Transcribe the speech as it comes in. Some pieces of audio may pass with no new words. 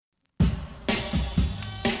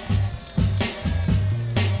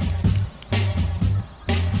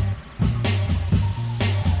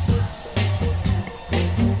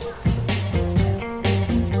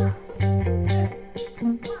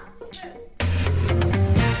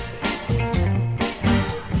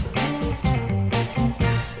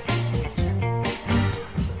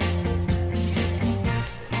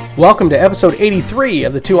Welcome to episode 83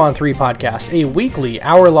 of the 2 on 3 podcast, a weekly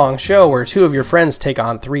hour-long show where two of your friends take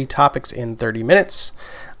on three topics in 30 minutes.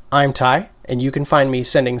 I'm Ty, and you can find me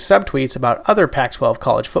sending subtweets about other Pac-12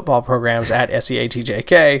 college football programs at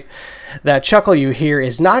SEATJK. That chuckle you hear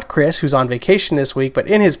is not Chris, who's on vacation this week, but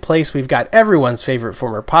in his place we've got everyone's favorite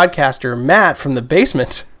former podcaster, Matt from the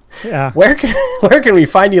basement. Yeah. Where can we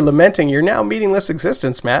find you lamenting your now meaningless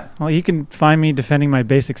existence, Matt? Well, you can find me defending my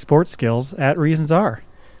basic sports skills at Reasons Are.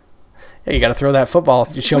 Hey, you got to throw that football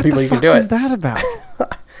to show people you can do it. What is that about?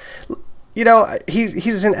 You know,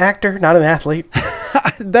 he's an actor, not an athlete.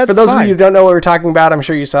 That's For those fine. of you who don't know what we're talking about, I'm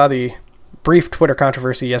sure you saw the brief Twitter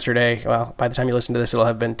controversy yesterday. Well, by the time you listen to this, it'll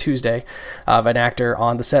have been Tuesday, of an actor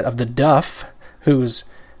on the set of The Duff who's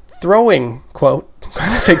throwing, quote, I'm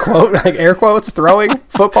going to say quote, like air quotes, throwing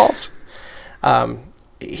footballs.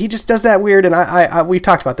 He just does that weird, and we've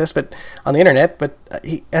talked about this, but on the internet, but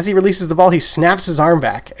as he releases the ball, he snaps his arm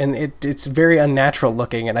back, and it's very unnatural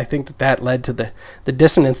looking, and I think that led to the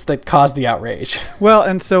dissonance that caused the outrage. Well,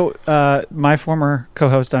 and so my former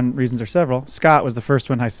co-host on Reasons Are Several, Scott, was the first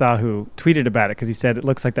one I saw who tweeted about it because he said it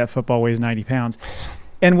looks like that football weighs 90 pounds.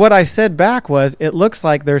 And what I said back was, it looks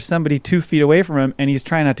like there's somebody 2 feet away from him and he's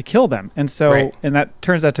trying not to kill them. And so, Right. And that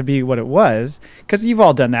turns out to be what it was, because you've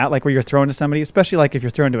all done that, like where you're throwing to somebody, especially like if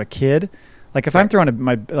you're throwing to a kid. Like if I'm throwing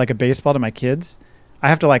a baseball to my kids, I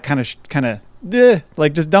have to like kind of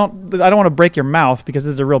like just don't. I don't want to break your mouth because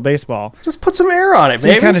this is a real baseball. Just put some air on it, So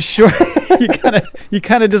baby. you kind of you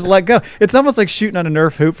kind of just let go. It's almost like shooting on a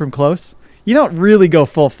Nerf hoop from close. You don't really go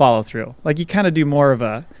full follow through. Like you kind of do more of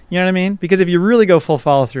a, you know what I mean? Because if you really go full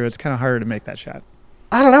follow through, it's kind of harder to make that shot.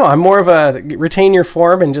 I don't know. I'm more of a retain your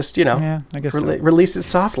form and just, Yeah, I guess so. release it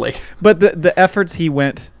softly. But the efforts he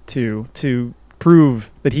went to prove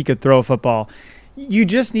that he could throw a football, you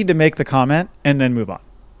just need to make the comment and then move on.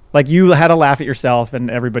 Like you had a laugh at yourself and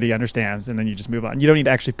everybody understands, and then you just move on. You don't need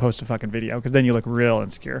to actually post a fucking video because then you look real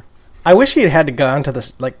insecure. I wish he had to go to the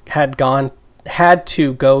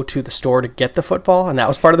store to get the football, and that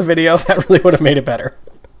was part of the video. That really would have made it better.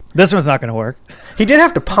 This one's not going to work. He did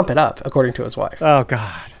have to pump it up, according to his wife. Oh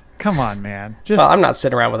God, come on, man. Just Well, I'm not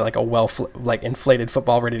sitting around with like a inflated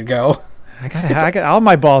football ready to go. I got all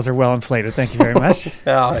my balls are well inflated. Thank you very much.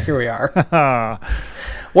 Oh, here we are.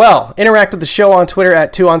 Well, interact with the show on Twitter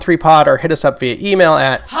at 2on3pod or hit us up via email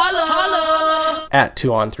at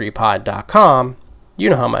 @2on3pod.com. You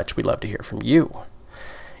know how much we love to hear from you.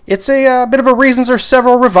 It's a bit of a Reasons Are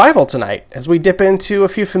Several revival tonight as we dip into a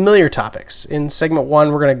few familiar topics. In segment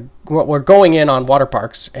 1, we're going in on water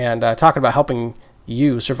parks and talking about helping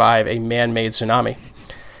you survive a man-made tsunami.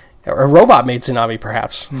 Or a robot-made tsunami,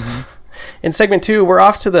 perhaps. Mm-hmm. In segment 2, we're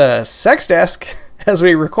off to the sex desk as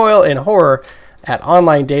we recoil in horror at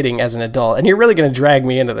online dating as an adult. And you're really going to drag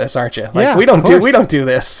me into this, aren't you? Like, Yeah, we don't of do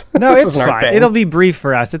this. No, This it's isn't our fine. thing. It'll be brief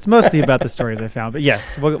for us. It's mostly about the stories I found. But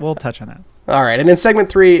yes, we'll touch on that. All right, and in segment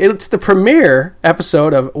 3, it's the premiere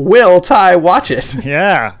episode of Will Ty Watch It?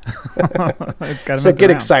 Yeah. It's gotta So make get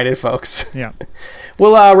around. excited, folks. Yeah.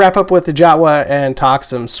 We'll wrap up with the Jatwa and talk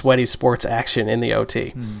some sweaty sports action in the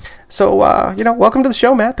OT. So, welcome to the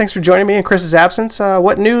show, Matt. Thanks for joining me in Chris's absence.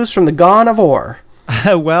 What news from the Gone of Ore?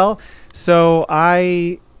 Well, so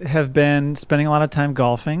I have been spending a lot of time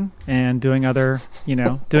golfing and doing other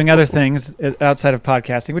things outside of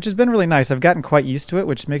podcasting, which has been really nice. I've gotten quite used to it,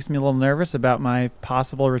 which makes me a little nervous about my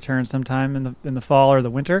possible return sometime in the fall or the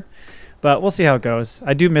winter. But we'll see how it goes.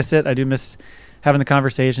 I do miss it. I do miss having the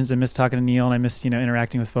conversations. I miss talking to Neil, and I miss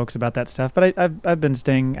interacting with folks about that stuff. But I've been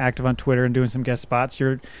staying active on Twitter and doing some guest spots.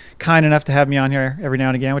 You're kind enough to have me on here every now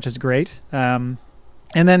and again, which is great. And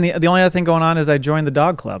then the only other thing going on is I joined the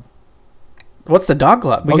dog club. What's the dog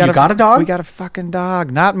club? You got a dog? We got a fucking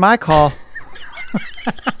dog. Not my call.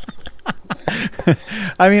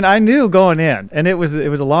 I mean, I knew going in, and it was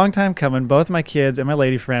a long time coming. Both my kids and my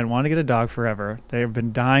lady friend wanted to get a dog forever. They've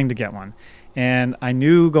been dying to get one. And I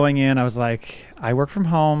knew going in, I was like, I work from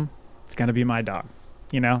home. It's going to be my dog.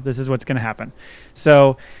 This is what's going to happen.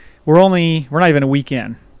 So we're not even a week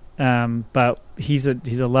in. But he's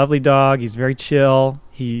a lovely dog. He's very chill.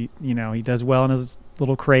 He does well in his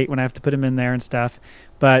little crate when I have to put him in there and stuff.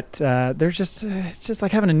 But it's just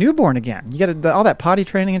like having a newborn again. You got all that potty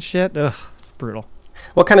training and shit. Ugh, it's brutal.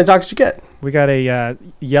 What kind of dog did you get? We got a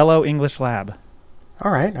yellow English lab.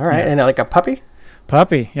 All right. Yeah. And like a puppy?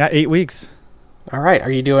 Puppy. Yeah, 8 weeks. All right.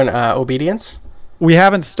 Are you doing obedience? We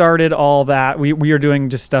haven't started all that. We are doing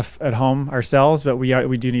just stuff at home ourselves, but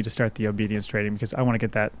we do need to start the obedience training because I want to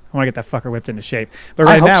get that fucker whipped into shape. But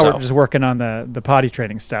right now we're just working on the potty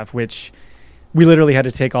training stuff, which we literally had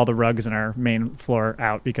to take all the rugs in our main floor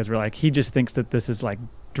out because we're like, he just thinks that this is like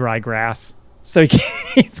dry grass. so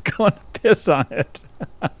he's going to piss on it.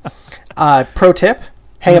 Pro tip,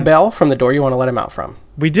 hang a bell from the door you want to let him out from.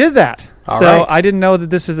 We did that. All so right. I didn't know that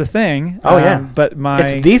this was a thing. Oh, yeah. But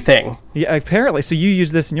It's the thing. Yeah, apparently. So you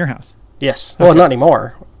use this in your house? Yes. Well, not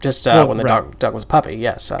anymore. Just when the right. dog was a puppy,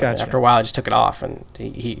 yes. Gotcha. After a while, I just took it off, and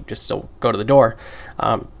he just still go to the door.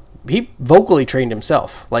 He vocally trained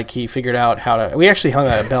himself. Like, he figured out how to... We actually hung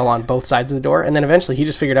a bell on both sides of the door, and then eventually he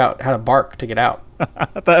just figured out how to bark to get out.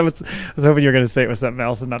 I was hoping you were going to say it was something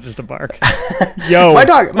else and not just a bark. Yo. My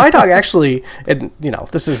dog actually, and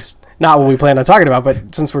this is not what we planned on talking about,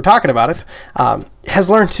 but since we're talking about it, has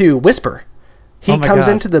learned to whisper. He comes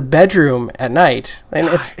into the bedroom at night, and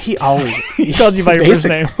he always... He called you by your first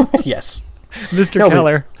name. Yes. Mr.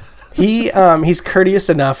 Keller. He's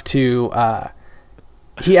courteous enough to...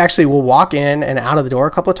 he actually will walk in and out of the door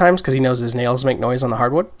a couple of times because he knows his nails make noise on the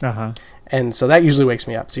hardwood. Uh-huh. And so that usually wakes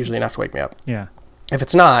me up. It's usually enough to wake me up. Yeah. If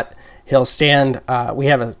it's not, he'll stand... we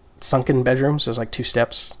have a sunken bedroom, so there's like 2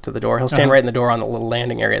 steps to the door. He'll stand right in the door on the little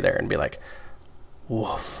landing area there and be like,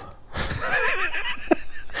 woof.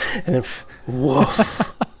 And then,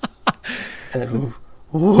 woof. And then,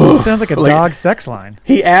 woof. Sounds like a dog sex line.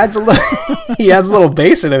 He adds a little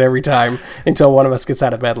bass in it every time until one of us gets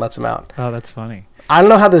out of bed and lets him out. Oh, that's funny. I don't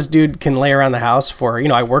know how this dude can lay around the house for,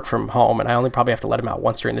 I work from home and I only probably have to let him out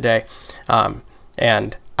once during the day.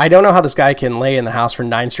 And I don't know how this guy can lay in the house for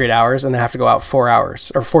 9 straight hours and then have to go out 4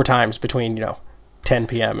 hours or 4 times between, 10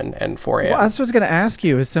 p.m. and 4 a.m. Well, that's what I was going to ask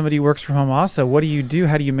you. As somebody who works from home also, what do you do?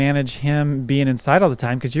 How do you manage him being inside all the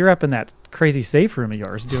time? Because you're up in that crazy safe room of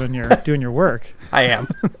yours doing your work. I am.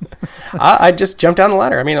 I just jump down the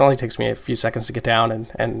ladder. I mean, it only takes me a few seconds to get down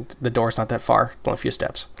and the door's not that far. It's only a few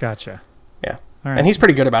steps. Gotcha. Yeah. All right. And he's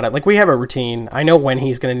pretty good about it. Like, we have a routine. I know when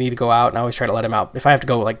he's going to need to go out, and I always try to let him out. If I have to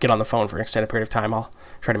go, get on the phone for an extended period of time, I'll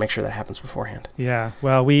try to make sure that happens beforehand. Yeah.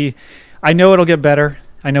 Well, I know it'll get better.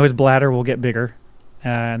 I know his bladder will get bigger,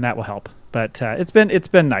 and that will help. But it's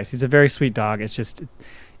been nice. He's a very sweet dog. It's just it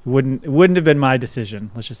wouldn't have been my decision.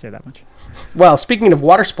 Let's just say that much. Well, speaking of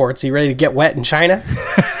water sports, are you ready to get wet in China?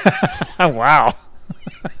 Oh, wow.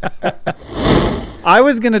 I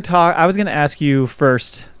was going to ask you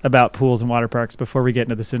first about pools and water parks before we get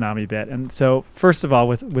into the tsunami bit. And so, first of all,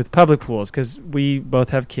 with public pools, because we both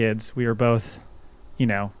have kids, we are both,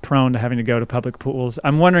 prone to having to go to public pools.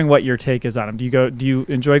 I'm wondering what your take is on them. Do you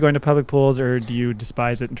enjoy going to public pools, or do you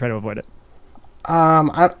despise it and try to avoid it?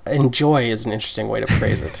 Enjoy is an interesting way to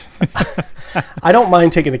phrase it. I don't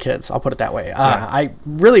mind taking the kids. I'll put it that way.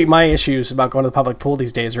 My issues about going to the public pool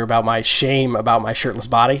these days are about my shame about my shirtless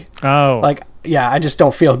body. Oh, I just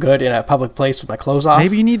don't feel good in a public place with my clothes off.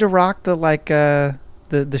 Maybe you need to rock the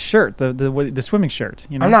shirt, the swimming shirt.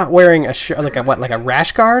 I'm not wearing a shirt like a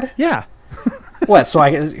rash guard. Yeah. What? So I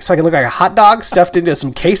can look like a hot dog stuffed into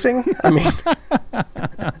some casing? I mean,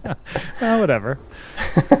 well, whatever.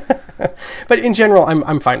 But in general,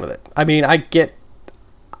 I'm fine with it. I mean, I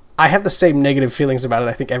have the same negative feelings about it.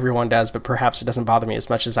 I think everyone does, but perhaps it doesn't bother me as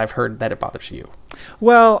much as I've heard that it bothers you.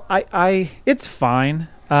 Well, it's fine.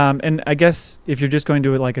 And I guess if you're just going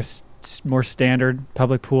to a more standard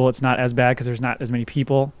public pool, it's not as bad because there's not as many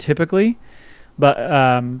people typically. But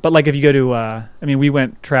if you go to, we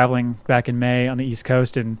went traveling back in May on the East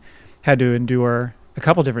Coast and had to endure a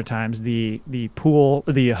couple different times the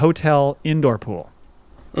hotel indoor pool.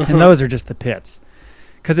 Mm-hmm. And those are just the pits,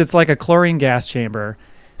 because it's like a chlorine gas chamber.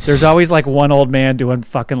 There's always one old man doing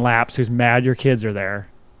fucking laps who's mad your kids are there,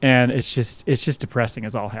 and it's just depressing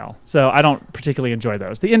as all hell. So I don't particularly enjoy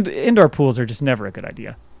those. The indoor pools are just never a good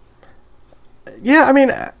idea. Yeah, I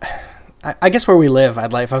mean, I guess where we live,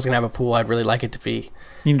 if I was gonna have a pool, I'd really like it to be.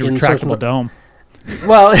 You need a retractable dome.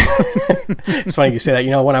 Well, it's funny you say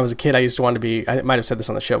that. When I was a kid, I used to want to be, I might have said this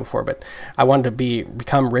on the show before, but I wanted to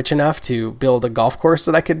become rich enough to build a golf course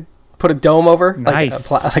that I could put a dome over,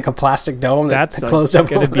 nice. like a plastic dome that's closed up.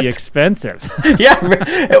 That's going to be expensive. Yeah,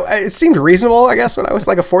 it seemed reasonable, I guess, when I was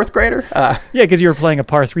like a 4th grader. Yeah, because you were playing a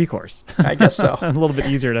par 3 course. I guess so. A little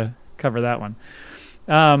bit easier to cover that one.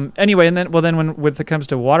 Anyway, and then when it comes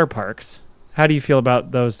to water parks, how do you feel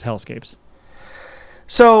about those hellscapes?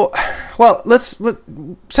 So, well, let's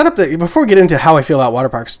set up before we get into how I feel about water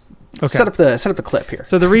parks. Okay. Set up the clip here.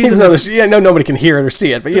 So the reason nobody can hear it or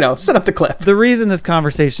see it, but set up the clip. The reason this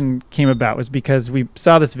conversation came about was because we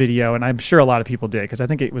saw this video, and I'm sure a lot of people did, because I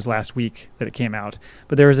think it was last week that it came out.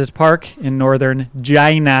 But there was this park in northern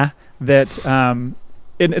China that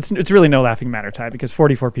it's really no laughing matter, Ty, because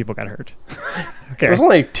 44 people got hurt. Okay. It was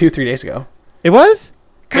only 2-3 days ago. It was?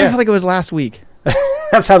 God, I feel like it was last week.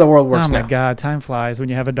 That's how the world works now. Oh my God, time flies when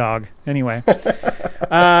you have a dog. Anyway,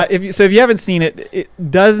 if you haven't seen it,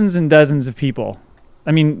 dozens and dozens of people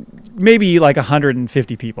I mean, maybe like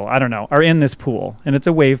 150 people, I don't know, are in this pool, and it's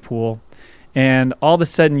a wave pool. And all of a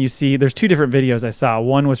sudden you see, there's 2 different videos I saw.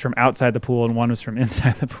 One was from outside the pool and one was from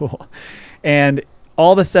inside the pool. And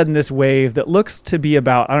all of a sudden this wave that looks to be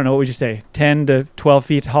about, I don't know, what would you say, 10 to 12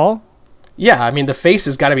 feet tall? Yeah, I mean, the face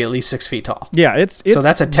has got to be at least 6 feet tall. Yeah, it's so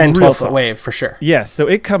that's a 10, 12-foot wave for sure. Yes, so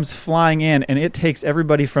it comes flying in, and it takes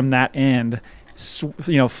everybody from that end,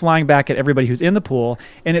 flying back at everybody who's in the pool,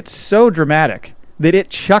 and it's so dramatic that it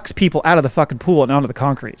chucks people out of the fucking pool and onto the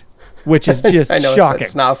concrete, which is just I know, shocking.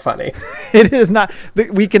 It's not funny. It is not.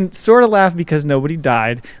 We can sort of laugh because nobody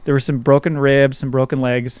died. There were some broken ribs, some broken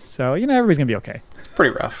legs, so everybody's gonna be okay. It's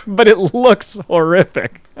pretty rough. But it looks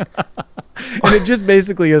horrific. And it just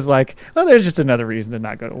basically is like, well, there's just another reason to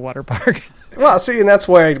not go to a water park. Well, see, and that's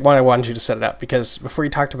why I wanted you to set it up, because before you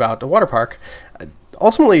talked about the water park,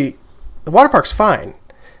 ultimately, the water park's fine.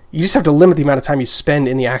 You just have to limit the amount of time you spend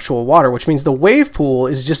in the actual water, which means the wave pool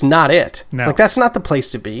is just not it. No. Like, that's not the place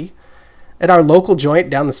to be. At our local joint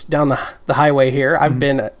down the highway here, I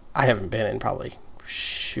haven't been in probably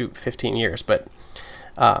 15 years, but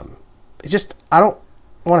I don't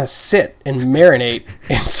want to sit and marinate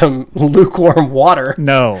in some lukewarm water.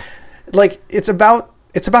 No. Like, it's about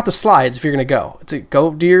the slides if you're going to go.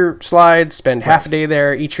 Go do your slides, spend half a day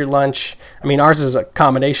there, eat your lunch. I mean, ours is a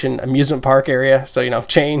combination amusement park area, so,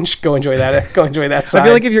 change, go enjoy that side. I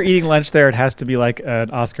feel like if you're eating lunch there, it has to be like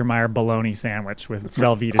an Oscar Mayer bologna sandwich with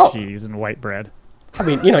Velveeta cheese and white bread. I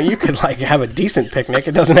mean, you could have a decent picnic.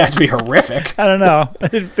 It doesn't have to be horrific. I don't know.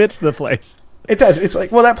 It fits the place. It does. It's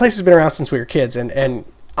like, well, that place has been around since we were kids, and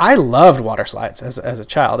I loved water slides as a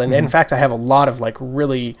child. And in fact, I have a lot of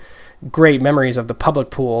really great memories of the public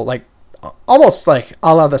pool, like almost like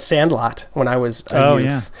a la the Sandlot when I was a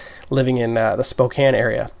youth living in the Spokane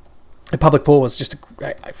area. The public pool was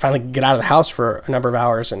I finally could get out of the house for a number of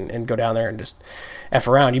hours and go down there and just F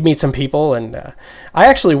around. You meet some people, and I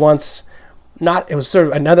actually once... it was sort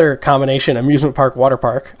of another combination amusement park, water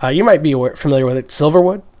park. You might be familiar with it,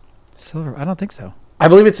 Silverwood. I don't think so. I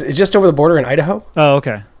believe it's just over the border in Idaho. Oh,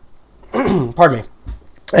 okay. Pardon me.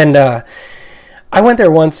 And I went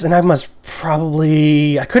there once, and I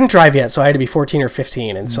couldn't drive yet, so I had to be 14 or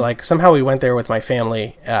 15. And so somehow we went there with my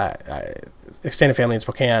family, extended family in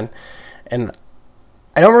Spokane. And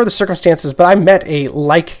I don't remember the circumstances, but I met a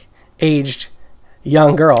like-aged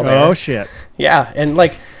young girl there. Oh, shit. Yeah, and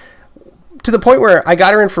to the point where I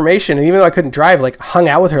got her information, and even though I couldn't drive, hung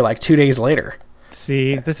out with her 2 days later.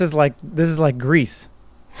 See, this is like Grease.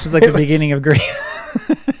 This is like the beginning of Grease.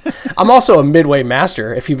 I'm also a midway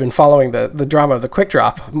master. If you've been following the drama of the Quick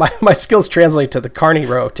Drop, my skills translate to the Carney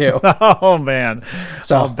row too. Oh man!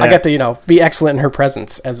 So I got to be excellent in her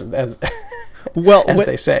presence as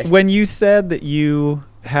they say. When you said that you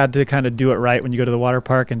had to kind of do it right when you go to the water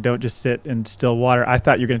park and don't just sit in still water, I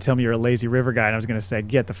thought you were going to tell me you're a lazy river guy, and I was going to say,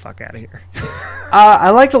 get the fuck out of here.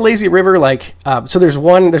 I like the lazy river. So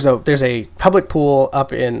there's a public pool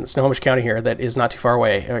up in Snohomish County here that is not too far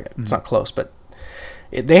away. It's not close, but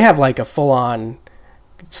they have a full-on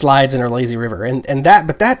slides in our lazy river,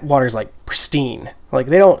 but that water's pristine.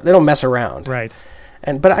 They don't mess around. Right.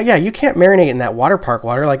 But you can't marinate in that water park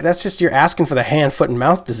water. That's just, you're asking for the hand, foot, and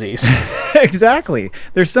mouth disease. Exactly.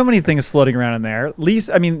 There's so many things floating around in there. Least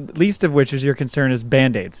of which is your concern is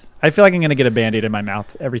Band-Aids. I feel like I'm going to get a Band-Aid in my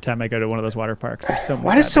mouth every time I go to one of those water parks.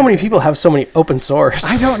 Why do so many people have so many open sores?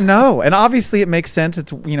 I don't know. And obviously it makes sense.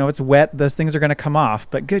 It's it's wet. Those things are going to come off.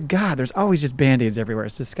 But good God, there's always just Band-Aids everywhere.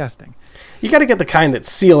 It's disgusting. You got to get the kind that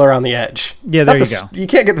seal around the edge. Yeah, there you go. You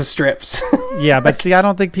can't get the strips. Yeah, but see, I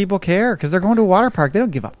don't think people care because they're going to a water park. They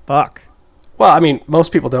don't give a fuck. Well, I mean,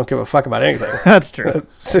 most people don't give a fuck about anything. That's true.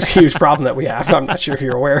 It's a huge problem that we have. I'm not sure if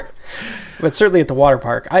you're aware. But certainly at the water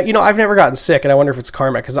park. I've never gotten sick, and I wonder if it's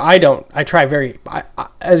karma, because I try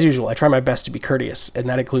as usual, I try my best to be courteous, and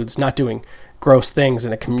that includes not doing gross things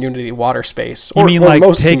in a community water space. You mean like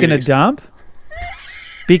taking a dump?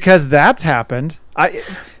 Because that's happened.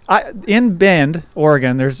 In Bend,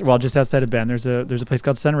 Oregon, just outside of Bend, there's a place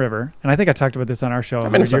called Sun River, and I think I talked about this on our show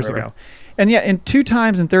years ago. And yeah, in 2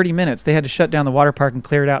 times in 30 minutes, they had to shut down the water park and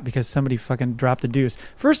clear it out because somebody fucking dropped a deuce.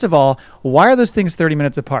 First of all, why are those things 30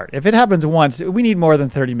 minutes apart? If it happens once, we need more than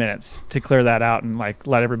 30 minutes to clear that out and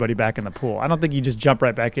let everybody back in the pool. I don't think you just jump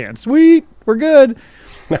right back in. Sweet, we're good.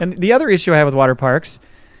 And the other issue I have with water parks,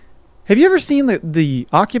 have you ever seen the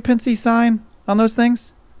occupancy sign on those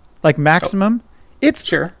things? Maximum? It's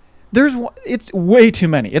sure. It's way too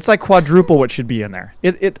many. It's quadruple what should be in there.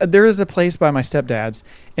 There is a place by my stepdad's,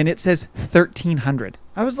 and it says 1,300.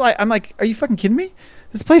 I'm like, are you fucking kidding me?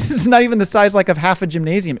 This place is not even the size of half a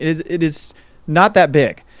gymnasium. It is not that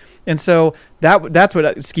big. And so that's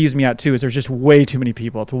what skews me out too, is there's just way too many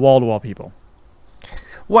people. It's wall-to-wall people.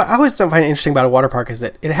 What I always find interesting about a water park is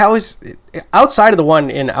that outside of the one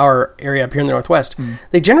in our area up here in the Northwest,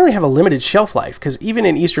 they generally have a limited shelf life, because even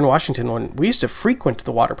in Eastern Washington, when we used to frequent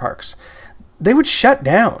the water parks, they would shut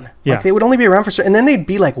down. Yeah. Like they would only be around and then they'd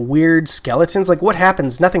be like weird skeletons. Like what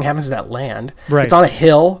happens? Nothing happens to that land. Right. It's on a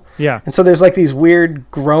hill. Yeah. And so there's like these weird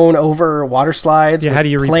grown over water slides. Yeah. With How do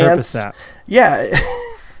you plants. repurpose that? Yeah.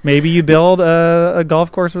 Maybe you build a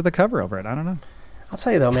golf course with a cover over it. I don't know. I'll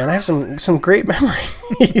tell you though, man, I have some great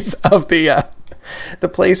memories of the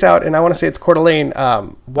place out, and I want to say it's Coeur d'Alene,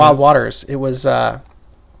 Wild Waters. It was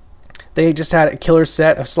they just had a killer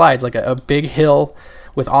set of slides, like a big hill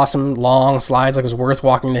with awesome long slides. Like it was worth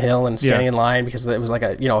walking the hill and standing in line, because it was like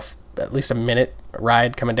at least a minute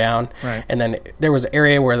ride coming down. Right. And then there was an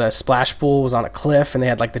area where the splash pool was on a cliff, and they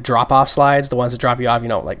had like the drop off slides, the ones that drop you off,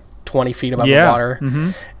 like 20 feet above the water.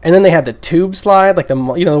 Mm-hmm. And then they had the tube slide, like the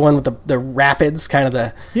one with the rapids, kind of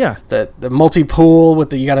the multi pool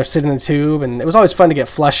with you got to sit in the tube, and it was always fun to get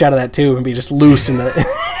flush out of that tube and be just loose in the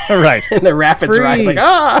right in the rapids. Free. Right, like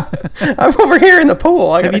I'm over here in the pool.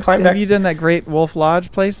 I got to climb back. Have you done that Great Wolf Lodge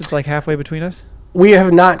place? It's like halfway between us. We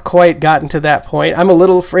have not quite gotten to that point. I'm a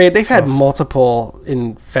little afraid. They've had multiple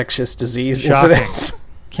infectious disease incidents.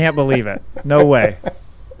 Can't believe it. No way.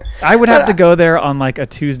 I would have to go there on like a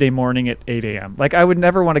Tuesday morning at 8 a.m. Like I would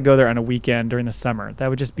never want to go there on a weekend during the summer. That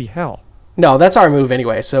would just be hell. No, that's our move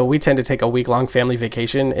anyway. So we tend to take a week-long family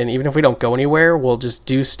vacation, and even if we don't go anywhere, we'll just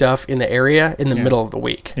do stuff in the area in the middle of the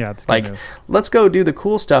week. Yeah, it's like let's go do the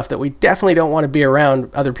cool stuff that we definitely don't want to be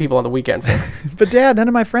around other people on the weekend for. But Dad, none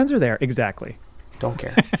of my friends are there. Exactly. Don't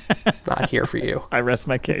care. Not here for you. I rest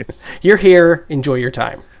my case. You're here. Enjoy your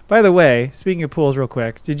time. By the way, speaking of pools real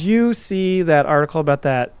quick, did you see that article about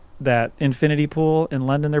that infinity pool in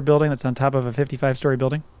London they're building that's on top of a 55-story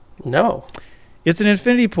building? No. It's an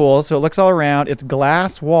infinity pool, so it looks all around. It's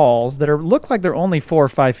glass walls that look like they're only 4 or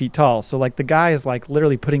 5 feet tall. So like the guy is like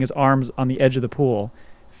literally putting his arms on the edge of the pool,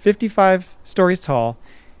 55 stories tall.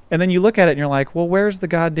 And then you look at it and you're like, well, where's the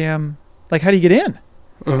goddamn, like, how do you get in?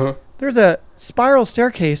 Mm-hmm. There's a spiral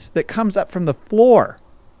staircase that comes up from the floor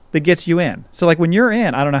that gets you in. So like when you're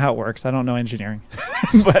in, I don't know how it works. I don't know engineering,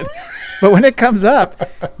 but when it comes up,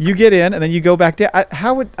 you get in and then you go back down. I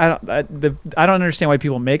don't understand why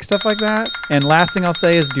people make stuff like that. And last thing I'll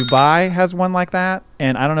say is Dubai has one like that.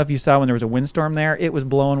 And I don't know if you saw when there was a windstorm there, it was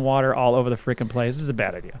blowing water all over the freaking place. This is a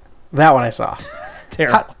bad idea. That one I saw.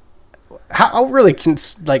 Terrible. I'm really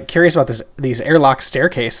curious about these airlock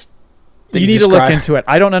staircase. You need to look into it.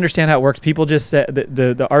 I don't understand how it works. People just said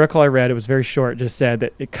the article I read, it was very short, just said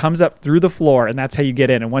that it comes up through the floor and that's how you get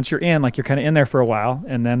in. And once you're in, like you're kind of in there for a while,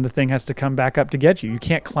 and then the thing has to come back up to get you. You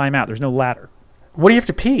can't climb out. There's no ladder. What do you have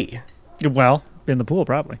to pee? Well, in the pool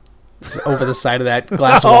probably. Just over the side of that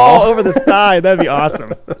glass wall. Oh, over the side. That'd be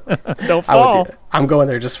awesome. Don't fall. I'm going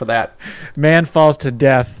there just for that. Man falls to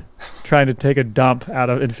death trying to take a dump out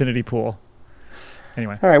of infinity pool.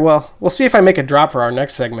 Anyway. All right, well, we'll see if I make a drop for our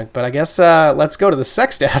next segment, but I guess let's go to the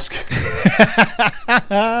sex desk.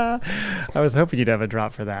 I was hoping you'd have a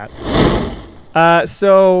drop for that.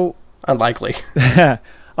 So unlikely. I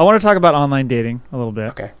want to talk about online dating a little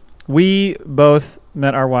bit. Okay. We both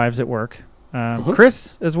met our wives at work.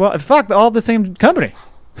 Chris as well. Fuck, all the same company.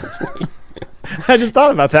 I just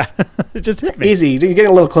thought about that. It just hit me. Easy. You're getting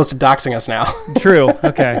a little close to doxing us now. True.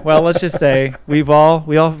 Okay. Well, let's just say we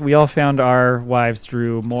all found our wives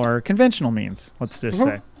through more conventional means. Let's just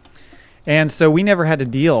say, and so we never had to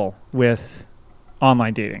deal with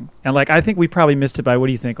online dating. And like, I think we probably missed it by, what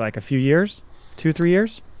do you think? Like a few years, 2-3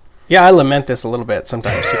 years? Yeah, I lament this a little bit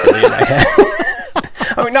sometimes secretly in my head.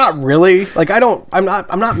 I mean, not really. Like, I'm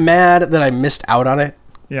not mad that I missed out on it.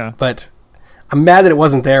 Yeah. But I'm mad that it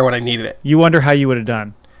wasn't there when I needed it. You wonder how you would have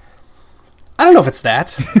done. I don't know if it's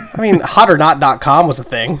that. I mean, hotornot.com was a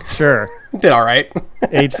thing. Sure. Did all right.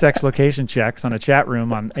 Age, sex, location checks on a chat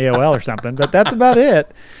room on AOL or something, but that's about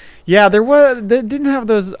it. Yeah, they didn't have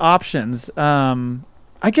those options.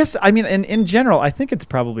 I guess, I mean, in general, I think it's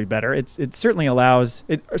probably better. It certainly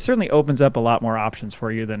opens up a lot more options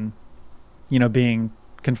for you than, being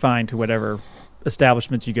confined to whatever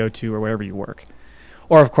establishments you go to or wherever you work.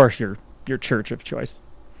 Or, of course, your church of choice.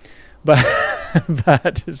 But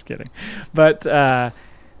just kidding. But you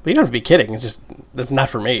don't have to be kidding. That's not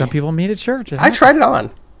for me. Some people meet at church. I tried it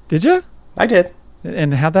on. Did you? I did.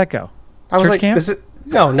 And how'd that go? I was church like, camp?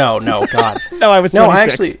 No, God. No, I was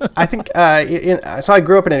 26. No, I think, so I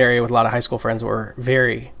grew up in an area with a lot of high school friends that were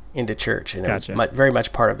very into church, and Gotcha. it was very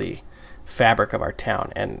much part of the fabric of our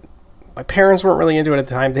town. And my parents weren't really into it at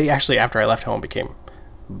the time. They actually, after I left home, became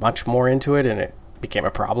much more into it, and it became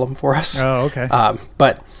a problem for us. Oh, okay.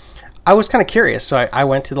 But I was kind of curious, so I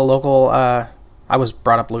went to the local. I was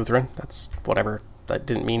brought up Lutheran. That's whatever. That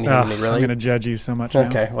didn't mean anything to me, really. I'm going to judge you so much now.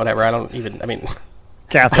 Okay, whatever. I don't even. I mean,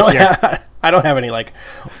 Catholic. I don't have any like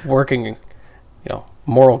working,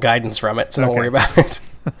 moral guidance from it, so don't worry about it.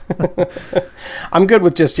 I'm good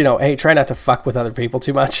with just, hey, try not to fuck with other people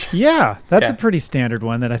too much. Yeah, that's a pretty standard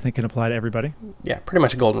one that I think can apply to everybody. Yeah, pretty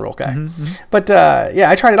much a golden rule guy. Mm-hmm. But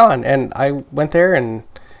I tried it on, and I went there, and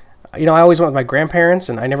I always went with my grandparents,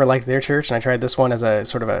 and I never liked their church, and I tried this one as a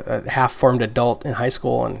sort of a half-formed adult in high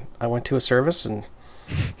school, and I went to a service, and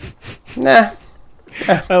nah.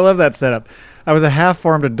 I love that setup. I was a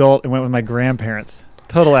half-formed adult and went with my grandparents.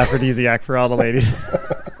 Total aphrodisiac for all the ladies.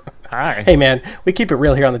 Hi. Hey, man, we keep it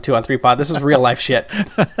real here on the 2-on-3 pod. This is real life shit.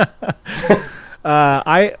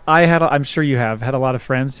 I'm sure you have had a lot of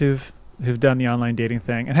friends who've done the online dating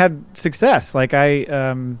thing and had success. Like I've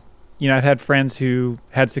had friends who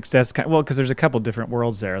had success. Well, because there's a couple different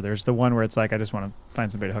worlds there. There's the one where it's like, I just want to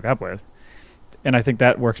find somebody to hook up with. And I think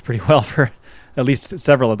that works pretty well for at least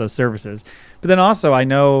several of those services. But then also I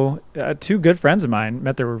know two good friends of mine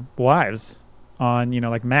met their wives on,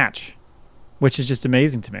 like Match, which is just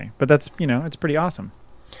amazing to me. But that's, it's pretty awesome.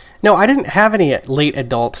 No, I didn't have any late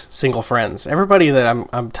adult single friends. Everybody that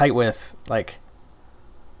I'm tight with, like,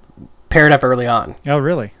 paired up early on. Oh,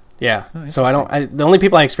 really? Yeah. So the only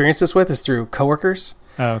people I experience this with is through coworkers.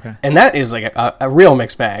 Oh, okay. And that is like a real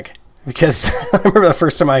mixed bag, because I remember the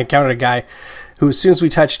first time I encountered a guy who, as soon as we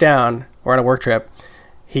touched down, we're on a work trip,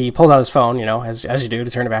 he pulls out his phone, as you do, to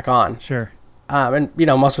turn it back on. Sure. And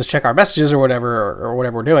most of us check our messages or whatever, or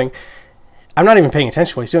whatever we're doing. I'm not even paying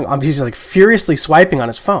attention to what he's doing. He's like furiously swiping on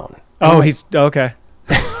his phone. He's okay.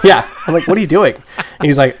 Yeah. I'm like, what are you doing? And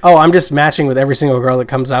he's like, I'm just matching with every single girl that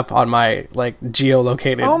comes up on my like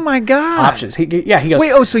geolocated. Oh my God. Options. He goes,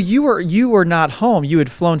 wait, so you were not home. You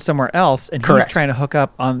had flown somewhere else and Correct. He was trying to hook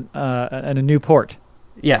up on at a new port.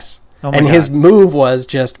 Yes. Oh my and God. his move was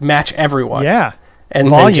just match everyone. Yeah.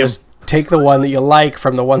 And then just take the one that you like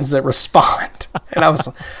from the ones that respond. And I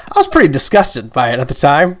was pretty disgusted by it at the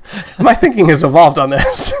time. My thinking has evolved on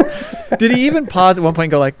this. Did he even pause at one point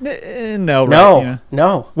and go like, no, right? No,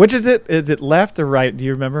 no. Which is it? Is it left or right? Do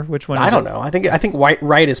you remember which one? I don't know. I think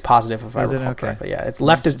right is positive, if I recall okay? correctly. Yeah, it's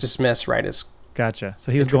left is dismiss, right is. Gotcha.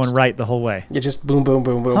 So he was going right the whole way. Yeah, just boom, boom,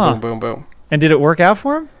 boom, boom, boom, boom, boom. And did it work out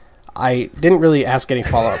for him? I didn't really ask any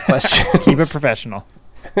follow-up questions. Keep it professional.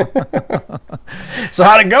 So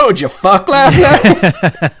how'd it go? Did you fuck last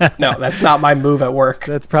night? No, that's not my move at work.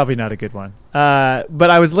 That's probably not a good one. But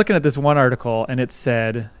I was looking at this one article and it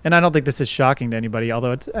said, and I don't think this is shocking to anybody,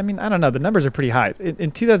 although I don't know, the numbers are pretty high.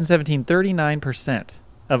 In 2017, 39%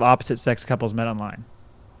 of opposite sex couples met online.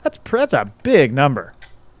 That's a big number.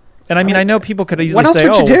 And I know people could easily say, what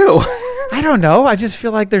else would you do? I don't know. I just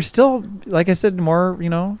feel like there's still, like I said, more,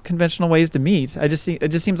 conventional ways to meet. It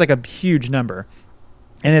just seems like a huge number.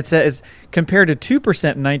 And it says compared to 2%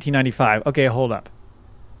 in 1995. Okay, hold up.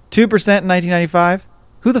 2% in 1995?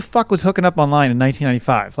 Who the fuck was hooking up online in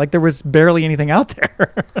 1995? Like, there was barely anything out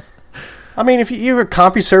there. If you were a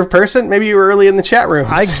CompuServe person, maybe you were early in the chat rooms.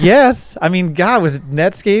 I guess. God, was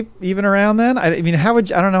Netscape even around then? I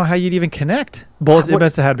don't know how you'd even connect. It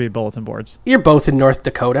must have had to be bulletin boards. You're both in North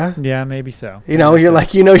Dakota. Yeah, maybe so. You're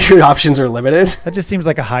your options are limited. That just seems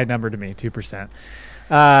like a high number to me, 2%.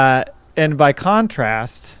 And by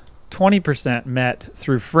contrast, 20% met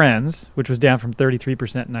through friends, which was down from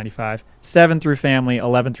 33% in 95, 7 through family,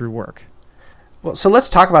 11 through work. Well, so let's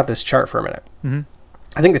talk about this chart for a minute. Mm-hmm.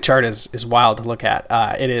 I think the chart is wild to look at.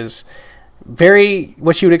 It is very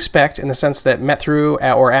what you would expect in the sense that met through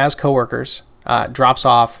or as coworkers drops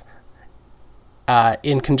off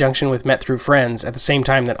in conjunction with met through friends at the same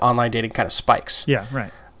time that online dating kind of spikes. Yeah,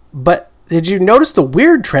 right. But did you notice the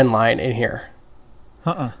weird trend line in here?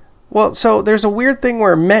 Well, so there's a weird thing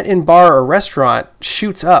where met in bar or restaurant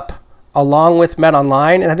shoots up along with met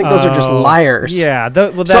online, and I think those are just liars. Yeah.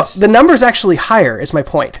 So the number's actually higher, is my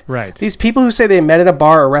point. Right. These people who say they met at a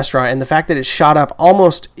bar or restaurant, and the fact that it shot up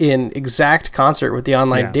almost in exact concert with the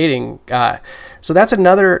online dating, so that's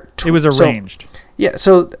another... It was arranged.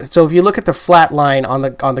 So if you look at the flat line on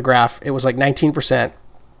the graph, it was like 19%.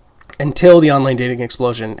 Until the online dating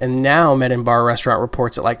explosion, and now Met in Bar Restaurant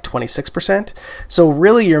reports at like 26%. So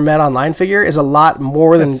really, your Met online figure is a lot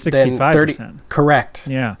more than 65%. 30. Correct.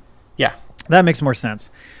 Yeah, yeah, that makes more sense.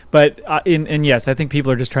 But yes, I think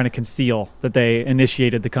people are just trying to conceal that they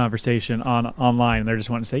initiated the conversation online, and they're just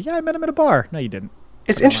wanting to say, "Yeah, I met him at a bar." No, you didn't.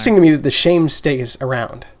 It's interesting to me that the shame stays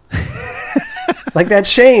around. Like that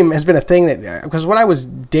shame has been a thing that, because when I was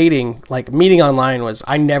dating, like meeting online was,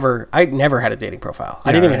 I never had a dating profile.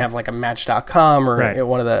 I didn't even have like a Match.com or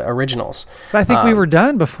one of the originals. But I think we were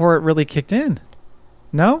done before it really kicked in.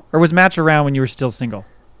 No? Or was Match around when you were still single?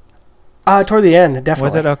 Toward the end, definitely.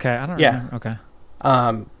 Was it? Okay. I don't remember. Okay.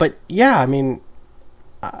 But yeah, I mean,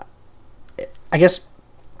 I guess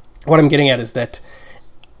what I'm getting at is that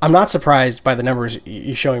I'm not surprised by the numbers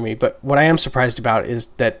you're showing me, but what I am surprised about is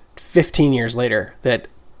that 15 years later, that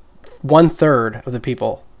 1/3 of the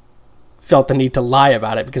people felt the need to lie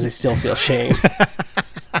about it because they still feel shame.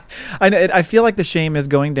 I feel like the shame is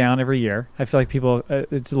going down every year. I feel like people,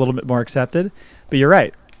 it's a little bit more accepted, but you're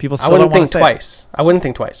right. People still don't want to say it. I wouldn't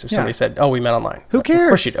think twice if somebody said, "Oh, we met online." Who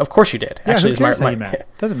cares? Of course you did. Yeah, actually, who cares how you met?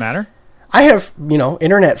 Doesn't matter. I have,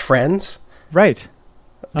 internet friends. Right.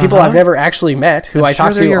 People I've never actually met who I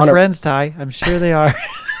talk to. Your friends, Ty. I'm sure they are.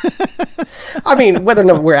 I mean, whether or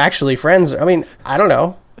not we're actually friends, I mean, I don't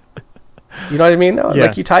know. You know what I mean, though? Yes.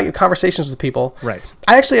 Like, you tie conversations with people. Right.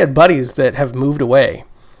 I actually had buddies that have moved away,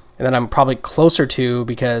 and that I'm probably closer to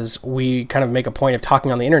because we kind of make a point of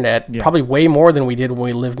talking on the internet, probably way more than we did when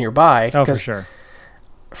we lived nearby. Oh, for sure.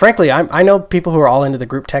 Frankly, I know people who are all into the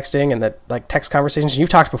group texting and the like text conversations. You've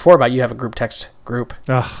talked before about you have a group text group.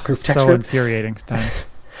 Group text group. Infuriating times.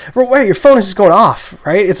 Well, wait, your phone is just going off,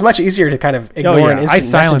 right? It's much easier to kind of ignore an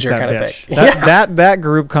instant messenger kind of thing. That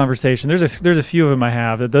group conversation, there's a few of them I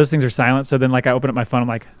have that those things are silent. So then like I open up my phone, I'm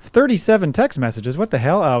like 37 text messages. What the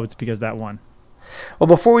hell? Oh, it's because that one. Well,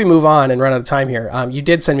 before we move on and run out of time here, you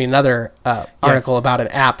did send me another article about an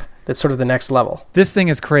app that's sort of the next level. This thing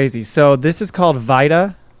is crazy. So this is called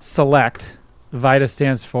Vida Select. Vida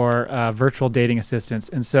stands for Virtual Dating Assistants.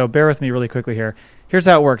 And so bear with me really quickly here. Here's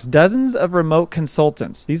how it works. Dozens of remote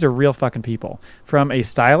consultants, these are real fucking people, from a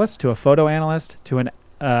stylist to a photo analyst to an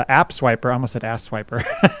app swiper, I almost said ass swiper,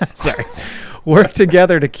 sorry, work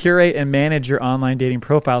together to curate and manage your online dating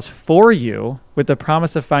profiles for you with the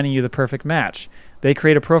promise of finding you the perfect match. They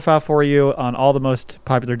create a profile for you on all the most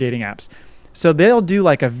popular dating apps. So they'll do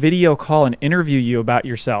like a video call and interview you about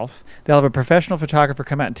yourself. They'll have a professional photographer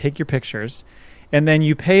come out and take your pictures, and then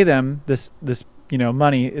you pay them this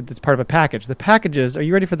money. It's part of a package. The packages, are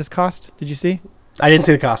you ready for this cost? Did you see? I didn't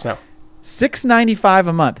see the cost, no. $695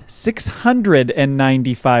 a month,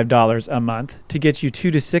 $695 a month to get you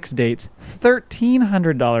 2 to 6 dates,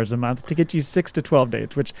 $1,300 a month to get you 6 to 12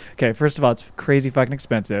 dates, which, okay, first of all, it's crazy fucking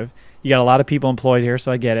expensive. You got a lot of people employed here,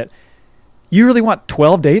 so I get it. You really want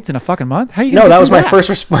 12 dates in a fucking month? How you gonna No, that was my first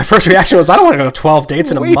reaction was, I don't want to go 12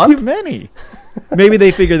 dates in a month. Way too many. Maybe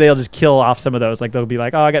they figure they'll just kill off some of those. Like they'll be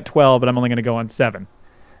like, oh, I got 12, but I'm only going to go on 7.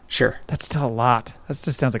 Sure. That's still a lot. That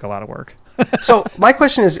just sounds like a lot of work. So my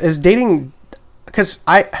question is dating, because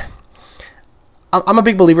I'm a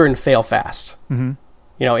big believer in fail fast, in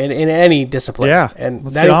any discipline. Yeah. And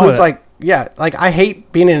that includes like I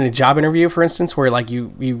hate being in a job interview, for instance, where like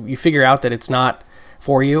you figure out that it's not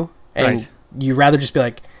for you and you rather just be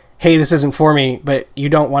like, hey, this isn't for me, but you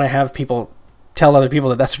don't want to have people tell other people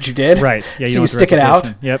that that's what you did. Right. Yeah. So you stick it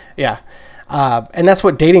out. Yep. Yeah. And that's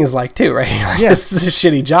what dating is like too, right? Like, this is a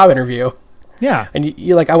shitty job interview. Yeah. And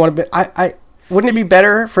you're like, I want to be, wouldn't it be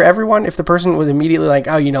better for everyone if the person was immediately like,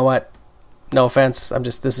 oh, you know what? No offense.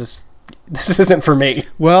 this isn't for me.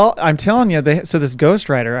 Well, I'm telling you, so this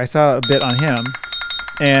ghostwriter, I saw a bit on him,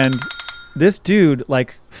 and this dude,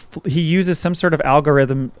 like, he uses some sort of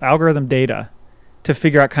algorithm data to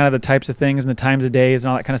figure out kind of the types of things and the times of days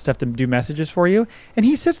and all that kind of stuff to do messages for you. And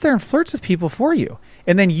he sits there and flirts with people for you.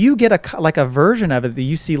 And then you get a version of it that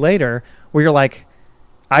you see later where you're like,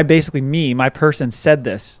 my person said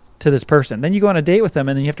this to this person. Then you go on a date with them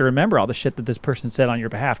and then you have to remember all the shit that this person said on your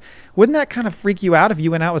behalf. Wouldn't that kind of freak you out if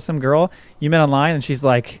you went out with some girl you met online and she's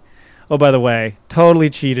like, oh, by the way,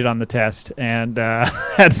 totally cheated on the test and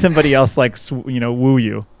had somebody else woo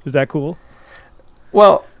you. Is that cool?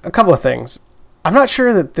 Well, a couple of things. I'm not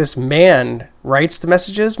sure that this man writes the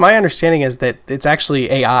messages. My understanding is that it's actually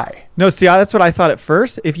AI. No, see, that's what I thought at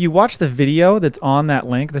first. If you watch the video that's on that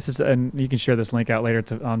link, and you can share this link out later.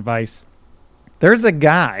 It's on Vice. There's a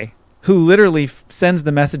guy who literally sends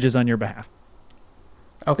the messages on your behalf.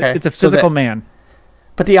 Okay. It's a physical man.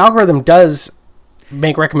 But the algorithm does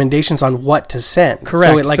make recommendations on what to send.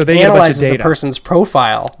 Correct. So it analyzes the person's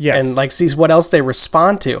profile and sees what else they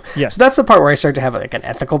respond to. Yes. So that's the part where I start to have an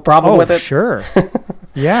ethical problem with it. Sure.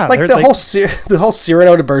 Yeah. The whole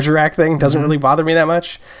Cyrano de Bergerac thing doesn't really bother me that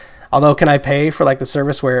much. Although, can I pay for the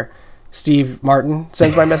service where Steve Martin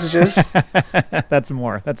sends my messages? That's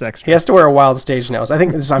more. That's extra. He has to wear a wild stage nose. I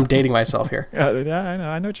think I'm dating myself here. Yeah,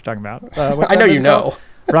 I know what you're talking about. I know you know.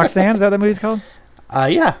 Roxanne, is that what the movie's called?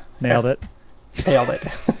 Yeah. Nailed it. Nailed it.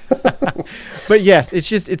 But yes,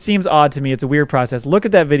 it seems odd to me. It's a weird process. Look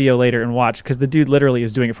at that video later and watch, because the dude literally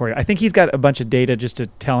is doing it for you. I think he's got a bunch of data just to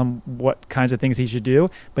tell him what kinds of things he should do,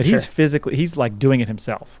 but he's like doing it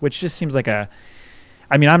himself, which just seems like I'm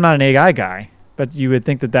not an AI guy, but you would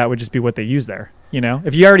think that would just be what they use there.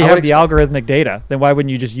 If you already have the algorithmic data, then why wouldn't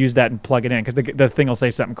you just use that and plug it in? Because the thing will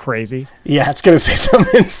say something crazy. Yeah, it's going to say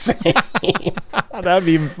something insane. That would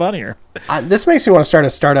be even funnier. This makes me want to start a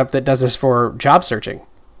startup that does this for job searching.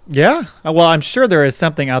 Yeah. Well, I'm sure there is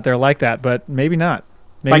something out there like that, but maybe not.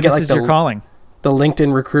 Maybe this is your calling. The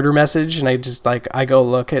LinkedIn recruiter message, and I just I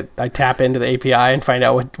tap into the API and find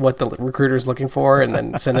out what the recruiter is looking for, and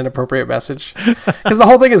then send an appropriate message. Because the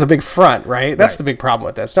whole thing is a big front, right? That's the big problem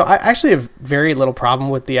with this. No, I actually have very little problem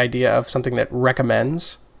with the idea of something that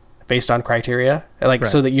recommends based on criteria,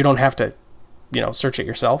 so that you don't have to, search it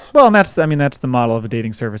yourself. Well, and that's the model of a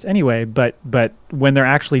dating service anyway. But when they're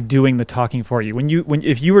actually doing the talking for you,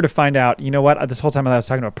 if you were to find out, this whole time I was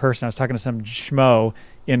talking to a person, I was talking to some schmo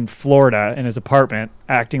in Florida in his apartment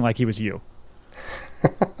acting like he was you.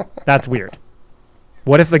 That's weird.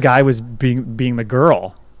 What if the guy was being the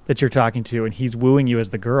girl that you're talking to and he's wooing you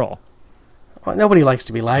as the girl? Well, nobody likes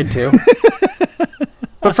to be lied to.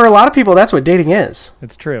 But for a lot of people, that's what dating is.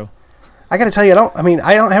 It's true. I got to tell you, I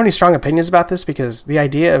don't have any strong opinions about this, because the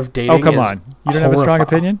idea of dating you don't have a strong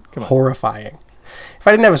opinion? Come on. Horrifying. If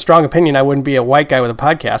I didn't have a strong opinion, I wouldn't be a white guy with a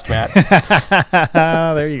podcast, Matt.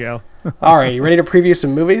 There you go. All right, you ready to preview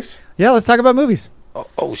some movies? Yeah, let's talk about movies.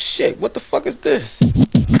 Oh shit, what the fuck is this?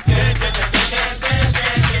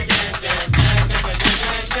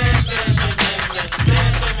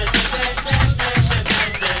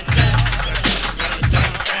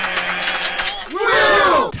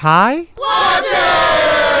 Ty?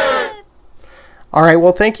 All right,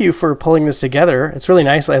 well, thank you for pulling this together. It's really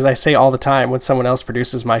nice, as I say all the time, when someone else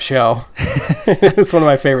produces my show. It's one of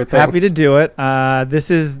my favorite things. Happy to do it. This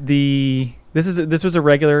was a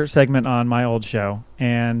regular segment on my old show,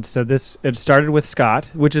 and so it started with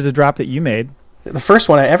Scott, which is a drop that you made. The first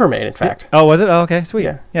one I ever made, in fact. Oh, was it? Oh, okay, sweet.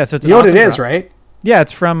 Yeah. So it's you know what it is, right? Yeah,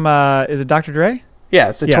 it's from. Is it Dr. Dre? Yeah,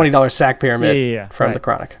 it's the $20 sack pyramid from The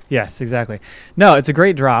Chronic. Yes, exactly. No, it's a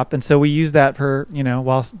great drop, and so we used that for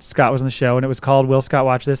while Scott was on the show, and it was called "Will Scott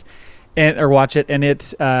Watch This?" or watch it, and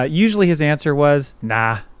it usually his answer was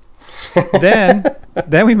nah. then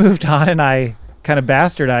we moved on, and I kind of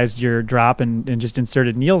bastardized your drop and just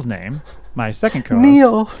inserted Neil's name, my second co-host.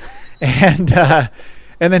 Neil.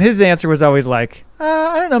 And then his answer was always like,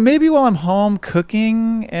 I don't know, maybe while I'm home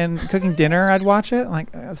cooking dinner, I'd watch it. Like,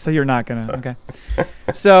 so you're not going to, okay.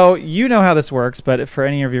 So you know how this works, but for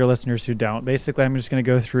any of your listeners who don't, basically I'm just going to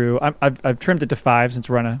go through, I've trimmed it to 5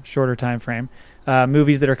 since we're on a shorter time frame,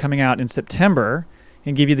 movies that are coming out in September,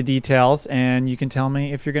 and give you the details, and you can tell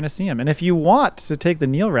me if you're going to see them. And if you want to take the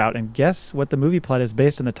Neil route and guess what the movie plot is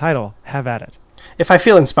based on the title, have at it. If I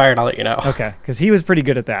feel inspired, I'll let you know. Okay, because he was pretty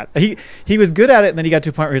good at that. He was good at it, and then he got to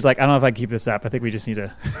a point where he's like, I don't know if I can keep this up. I think we just need to...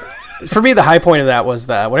 For me, the high point of that was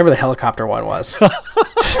whatever the helicopter one was.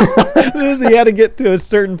 He had to get to a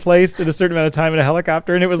certain place in a certain amount of time in a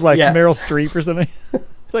helicopter, and it was like Meryl Streep or something.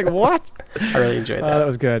 It's like, what? I really enjoyed that. That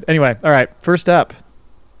was good. Anyway, all right, first up,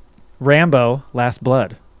 Rambo: Last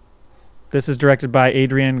Blood. This is directed by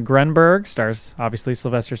Adrian Grunberg, stars obviously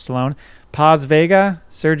Sylvester Stallone, Paz Vega,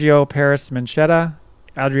 Sergio Perez-Mencheta,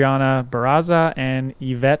 Adriana Barraza, and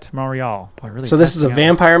Yvette Morial. Boy, really. So this is a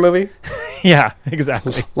vampire movie? Yeah,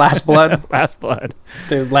 exactly. Last Blood? Last Blood.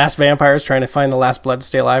 The last vampires trying to find the last blood to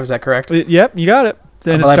stay alive. Is that correct? Yep, you got it.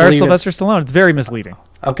 And it stars Sylvester Stallone. It's very misleading.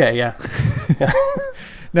 Okay, yeah.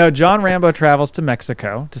 Now, John Rambo travels to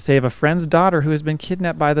Mexico to save a friend's daughter who has been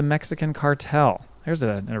kidnapped by the Mexican cartel. There's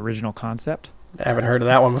an original concept. I haven't heard of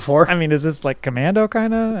that one before. I mean, is this like Commando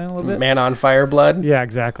kind of a little bit? Man on Fire blood? Yeah,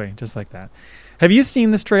 exactly. Just like that. Have you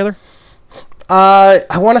seen this trailer? I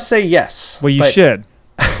want to say yes. Well, you should.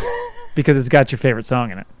 Because it's got your favorite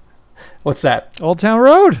song in it. What's that? Old Town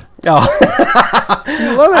Road. Oh.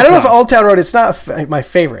 I don't know if Old Town Road, it's not my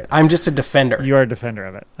favorite. I'm just a defender. You are a defender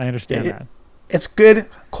of it. I understand that. It's good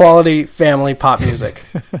quality family pop music.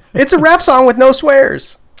 It's a rap song with no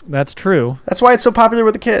swears. That's true. That's why it's so popular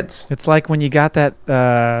with the kids. It's like when you got that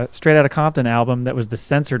Straight Outta Compton album that was the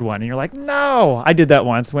censored one, and you're like, no! I did that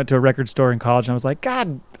once. Went to a record store in college, and I was like,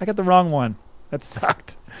 God, I got the wrong one. That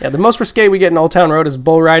sucked. Yeah, the most risque we get in Old Town Road is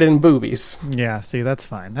bull riding and boobies. Yeah, see, that's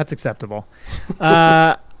fine. That's acceptable.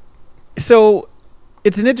 So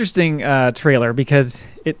it's an interesting trailer because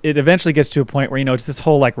it eventually gets to a point where, it's this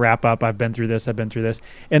whole like wrap up. I've been through this.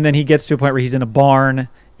 And then he gets to a point where he's in a barn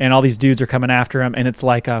and all these dudes are coming after him. And it's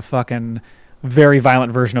like a fucking very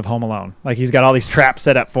violent version of Home Alone. Like he's got all these traps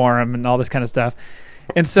set up for him and all this kind of stuff.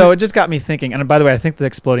 And so it just got me thinking. And by the way, I think the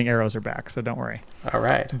exploding arrows are back, so don't worry. All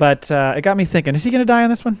right. But it got me thinking: is he going to die on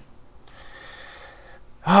this one?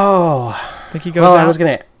 Oh, Think he goes well, out?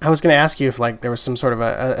 I was gonna ask you if like there was some sort of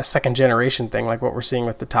a second generation thing like what we're seeing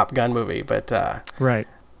with the Top Gun movie, but Right.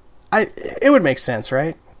 it would make sense,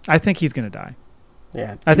 right? I think he's going to die.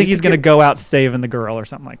 Yeah. I think he's going to go out saving the girl or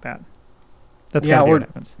something like that. That's Yeah, gotta be or what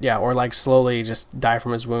happens. yeah, or like slowly just die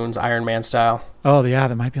from his wounds, Iron Man style. Oh, yeah,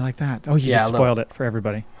 that might be like that. Oh, you Yeah, just a little. spoiled it for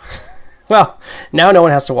everybody. Well, now no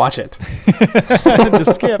one has to watch it.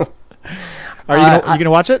 Just skip. Are you going to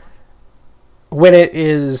watch it? When it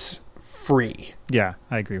is free. Yeah,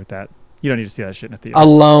 I agree with that. You don't need to see that shit in a theater.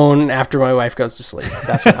 Alone after my wife goes to sleep.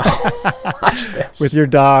 That's when I'll watch this. With your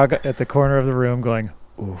dog at the corner of the room going,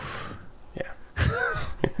 oof. Yeah.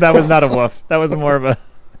 That was not a woof. That was more of a...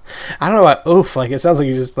 I don't know about oof. Like, it sounds like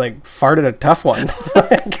you just like farted a tough one.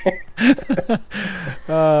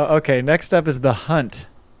 Okay, next up is The Hunt.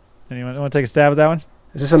 Anyone want to take a stab at that one?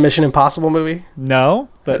 Is this a Mission Impossible movie? No,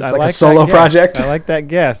 but It's I like a like solo that guess. project? I like that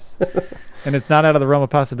guess. And it's not out of the realm of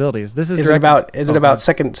possibilities. This is Is it directed- about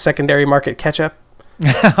secondary market ketchup?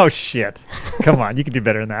 Oh, shit. Come on, you can do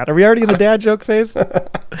better than that. Are we already in the dad joke phase?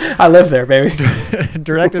 I live there, baby.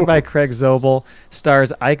 Directed by Craig Zobel,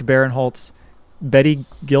 stars Ike Barinholtz, Betty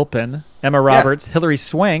Gilpin, Emma Roberts, Hilary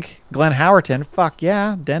Swank, Glenn Howerton, fuck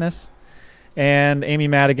yeah, Dennis, and Amy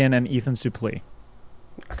Madigan and Ethan Suplee.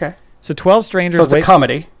 Okay. So 12 Strangers. So it's a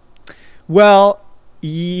comedy. Well,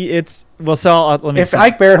 it's well. So let me. If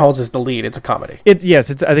Ike Barinholtz is the lead, it's a comedy.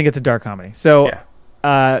 Yes, I think it's a dark comedy. So,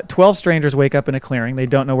 Yeah. 12 strangers wake up in a clearing. They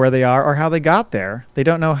don't know where they are or how they got there. They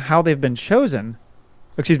don't know how they've been chosen.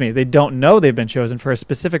 Excuse me. They don't know they've been chosen for a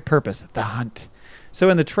specific purpose: the hunt. So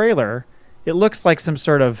in the trailer, it looks like some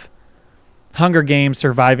sort of Hunger Games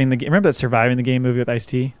surviving the game. Remember that Surviving the Game movie with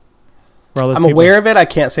Ice-T? I'm aware of it. I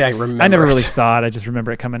can't say I remember. I never it. really saw it. I just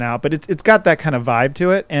remember it coming out. But it's got that kind of vibe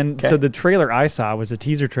to it. And Okay. so the trailer I saw was a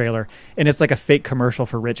teaser trailer, and it's like a fake commercial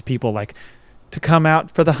for rich people, like to come out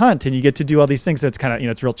for the hunt, and you get to do all these things. So it's kind of,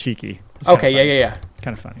 it's real cheeky. It's kinda Okay. funny. Yeah.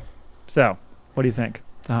 Kind of funny. So what do you think?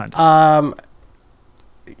 The hunt.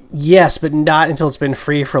 Yes, but not until it's been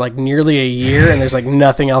free for like nearly a year and there's like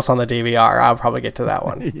nothing else on the DVR. I'll probably get to that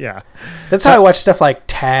one. Yeah. That's how I watch stuff like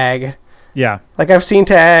Tag. Yeah. Like I've seen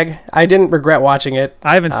Tag. I didn't regret watching it.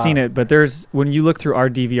 I haven't seen it, but when you look through our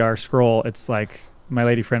DVR scroll, it's like my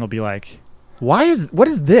lady friend will be like, what is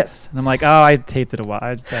this? And I'm like, oh, I taped it a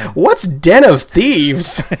while. What's Den of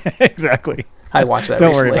Thieves? Exactly. I watched that Don't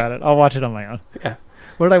recently. worry about it. I'll watch it on my own. Yeah.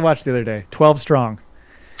 What did I watch the other day? 12 Strong.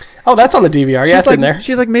 Oh, that's on the DVR. Yeah, She's it's like, in there.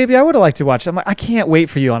 She's like, maybe I would have liked to watch it. I'm like, I can't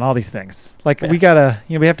wait for you on all these things. Like, we gotta,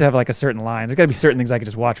 we have to have like a certain line. There's gotta be certain things I can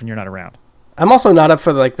just watch when you're not around. I'm also not up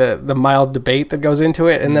for like the mild debate that goes into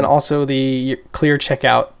it, and then also the clear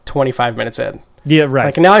checkout 25 minutes in. Yeah, right.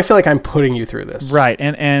 Like now I feel like I'm putting you through this. Right.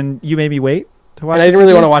 And you made me wait to watch And I this didn't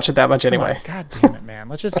really with want to you? watch it that much anyway. Come on, God damn it, man.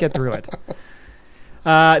 Let's just get through it.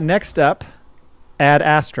 Next up, Ad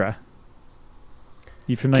Astra.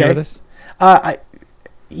 You familiar Okay. with this?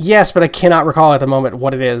 Yes, but I cannot recall at the moment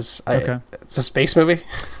what it is. Okay. It's a space movie?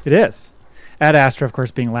 It is. Ad Astra, of course,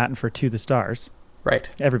 being Latin for To the Stars. Right.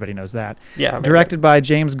 Everybody knows that. Yeah. I mean, Directed by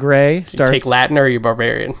James Gray. you Stars. take Latin or are you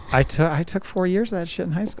barbarian? I took 4 years of that shit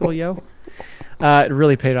in high school, yo. It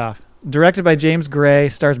really paid off. Directed by James Gray,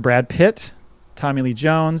 stars Brad Pitt, Tommy Lee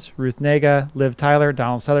Jones, Ruth Negga, Liv Tyler,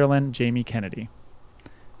 Donald Sutherland, Jamie Kennedy.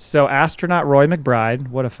 So astronaut Roy McBride,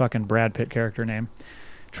 what a fucking Brad Pitt character name,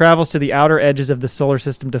 travels to the outer edges of the solar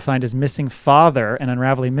system to find his missing father and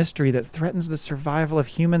unravel a mystery that threatens the survival of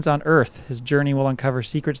humans on Earth. His journey will uncover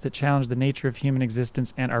secrets that challenge the nature of human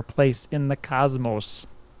existence and our place in the cosmos.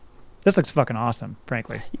 This looks fucking awesome,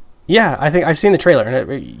 frankly. Yeah, I think I've seen the trailer,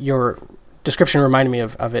 and your description reminded me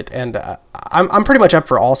of it. And I'm pretty much up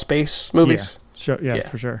for all space movies. Yeah,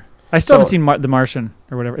 for sure. I still haven't So- seen The Martian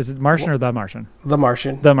or whatever. Is it Martian or The Martian? The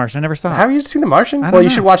Martian. The Martian. I never saw it. Have you seen The Martian? I don't Well, you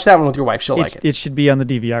know. should watch that one with your wife. She'll like it. It should be on the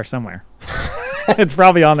DVR somewhere. It's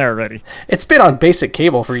probably on there already. It's been on basic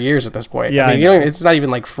cable for years at this point. Yeah, I mean, I you know. don't, it's not even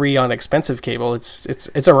like free on expensive cable. It's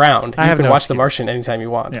around. I You have can no watch The excuse. Martian anytime you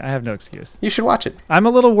want. Yeah, I have no excuse. You should watch it. I'm a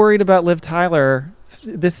little worried about Liv Tyler.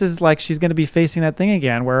 This is like she's going to be facing that thing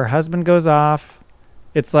again where her husband goes off.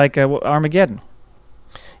 It's like Armageddon.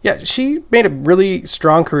 Yeah, she made a really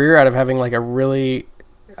strong career out of having like a really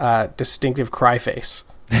distinctive cry face.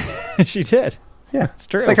 She did. Yeah, It's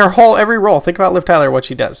true. It's like every role. Think about Liv Tyler, what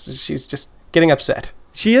she does. She's just getting upset.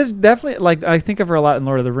 She is definitely, like, I think of her a lot in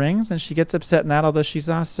Lord of the Rings, and she gets upset in that, although she's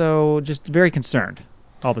also just very concerned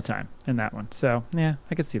all the time in that one. So, yeah,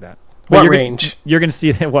 I could see that. What you're range? You're going to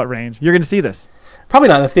see what range? You're going to see this. Probably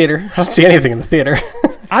not in the theater. I don't see anything in the theater.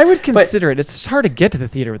 I would consider it. It's just hard to get to the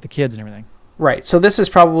theater with the kids and everything. Right. So this is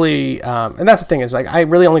probably, and that's the thing is, like, I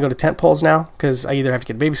really only go to tent poles now because I either have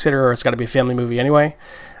to get a babysitter or it's got to be a family movie anyway.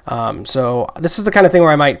 So this is the kind of thing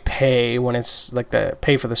where I might pay when it's like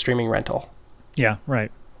pay for the streaming rental. Yeah,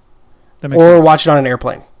 right. That makes Or sense. watch it on an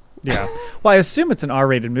airplane. Yeah. Well, I assume it's an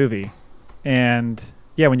R-rated movie, and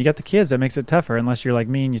yeah, when you get the kids, that makes it tougher. Unless you're like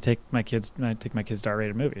me and you take my kids to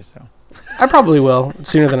R-rated movies. So I probably will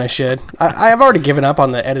sooner than I should. I've already given up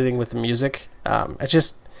on the editing with the music.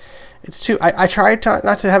 It's too. I tried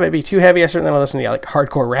not to have it be too heavy. I certainly want to listen to like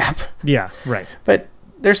hardcore rap. Yeah, right. But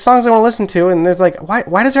there's songs I want to listen to, and there's like,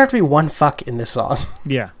 why does there have to be one fuck in this song?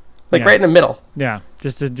 Yeah. Like yeah. right in the middle. Yeah.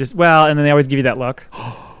 Just well, and then they always give you that look.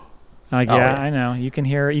 Like, Oh, yeah, yeah. I know. You can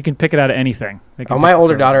pick it out of anything. They can Oh, pick my the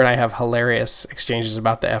older story. daughter and I have hilarious exchanges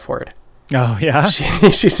about the F word. Oh, yeah?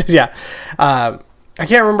 She says, yeah. I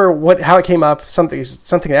can't remember how it came up. Something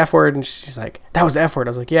F word, and she's like, that was the F word.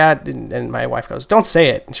 I was like, yeah. And my wife goes, don't say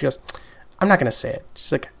it. And she goes, I'm not gonna say it.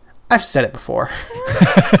 She's like, I've said it before.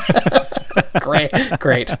 Great.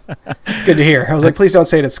 Good to hear. I was like, please don't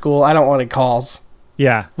say it at school. I don't want any calls.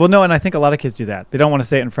 Yeah. Well, no, and I think a lot of kids do that. They don't want to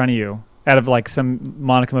say it in front of you out of like some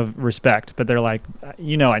monicum of respect, but they're like, I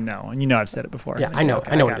know, and I've said it before. Yeah, And I know.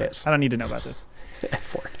 okay, I know got what it is. I don't need to know about this.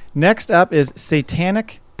 F word. Next up is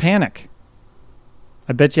Satanic Panic.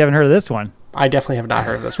 I bet you haven't heard of this one. I definitely have not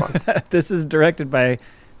heard of this one. This is directed by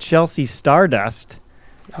Chelsea Stardust.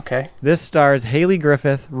 Okay. This stars Haley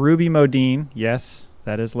Griffith, Ruby Modine, yes,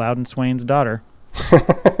 that is Loudon Swain's daughter,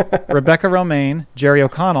 Rebecca Romaine, Jerry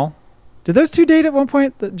O'Connell. Did those two date at one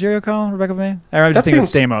point, Jerry O'Connell and Rebecca Romaine? I'm just thinking of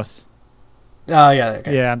Stamos. Oh, yeah.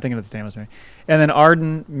 Okay. Yeah, I'm thinking of the Stamos movie. And then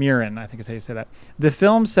Arden Mirren, I think is how you say that. The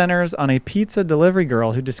film centers on a pizza delivery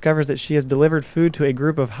girl who discovers that she has delivered food to a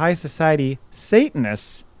group of high society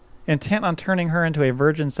Satanists intent on turning her into a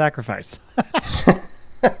virgin sacrifice.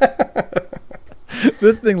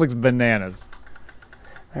 This thing looks bananas.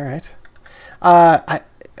 All right.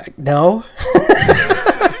 No.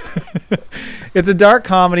 It's a dark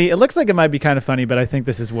comedy. It looks like it might be kind of funny, but I think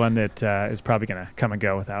this is one that is probably going to come and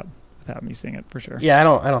go without me seeing it for sure. Yeah, I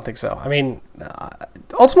don't think so. I mean,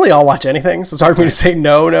 ultimately, I'll watch anything, so it's hard for me to say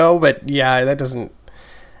no. But yeah, it doesn't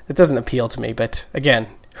appeal to me. But again,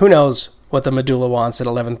 who knows what the medulla wants at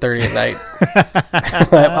 11:30 at night?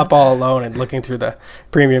 I'm up all alone and looking through the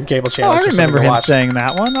premium cable Oh, channels. I for something remember to him watch. saying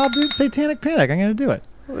that one. I'll do Satanic Panic. I'm going to do it.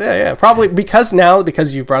 Yeah, probably because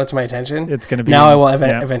you brought it to my attention. It's going to be now. I will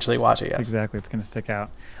yeah, eventually watch it. Yes. exactly. It's going to stick out.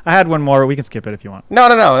 I had one more, but we can skip it if you want.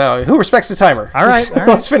 No. Who respects the timer? All right.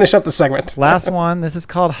 Let's finish up the segment. Last one. This is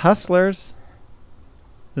called Hustlers.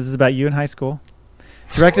 This is about you in high school.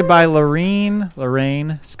 Directed by Lorraine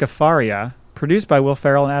Scafaria. Produced by Will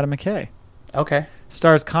Ferrell and Adam McKay. Okay.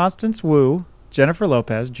 Stars Constance Wu, Jennifer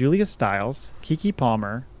Lopez, Julia Stiles, Keke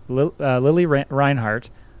Palmer, Lily Reinhart,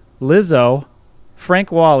 Lizzo,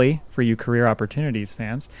 Frank Wally, for you career opportunities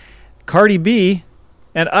fans, Cardi B,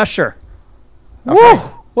 and Usher. Okay. Woo!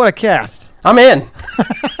 What a cast. I'm in.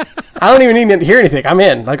 I don't even need to hear anything. I'm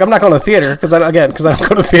in. Like, I'm not going to the theater because I don't go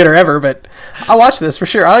to the theater ever, but I'll watch this for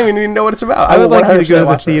sure. I don't even know what it's about. I would will like you to 100% go to the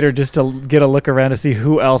watch theater this. just to get a look around to see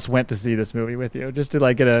who else went to see this movie with you, just to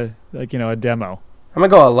like get a demo. I'm going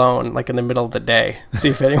to go alone, like in the middle of the day, and see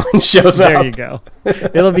if anyone shows up. There you go.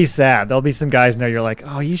 It'll be sad. There'll be some guys in there you're like,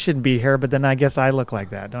 oh, you shouldn't be here, but then I guess I look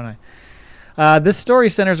like that, don't I? This story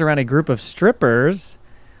centers around a group of strippers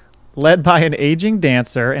led by an aging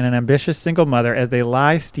dancer and an ambitious single mother as they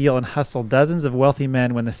lie, steal, and hustle dozens of wealthy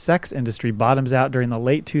men when the sex industry bottoms out during the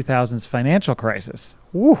late 2000s financial crisis.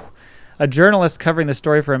 Woo! A journalist covering the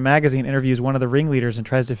story for a magazine interviews one of the ringleaders and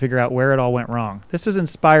tries to figure out where it all went wrong. This was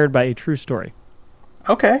inspired by a true story.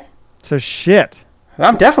 Okay. So shit.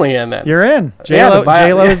 I'm definitely in then. You're in. Yeah,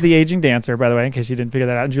 J-Lo, yeah. is the aging dancer, by the way, in case you didn't figure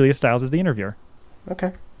that out. And Julia Stiles is the interviewer.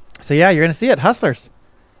 Okay. So yeah, you're going to see it. Hustlers.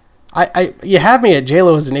 You have me at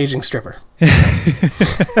J-Lo as an aging stripper.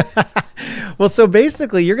 Well, so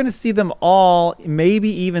basically, you're going to see them all, maybe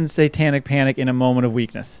even Satanic Panic in a moment of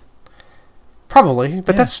weakness. Probably,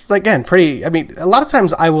 but Yeah. that's, again, pretty... I mean, a lot of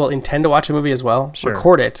times I will intend to watch a movie as well, Sure.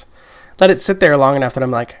 record it, let it sit there long enough that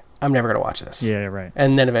I'm like, I'm never going to watch this. Yeah, right.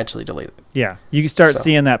 And then eventually delete it. Yeah. You start So.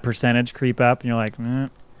 seeing that percentage creep up, and you're like,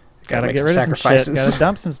 gotta make get some rid of some shit. sacrifices. Gotta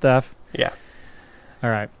dump some stuff. Yeah. All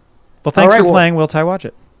right. Well, thanks All right, for well- playing Will Ty Watch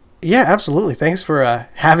It. Yeah, absolutely. Thanks for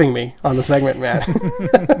having me on the segment, man.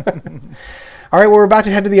 All right, well, we're about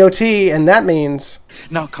to head to the OT, and that means...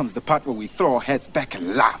 Now comes the part where we throw our heads back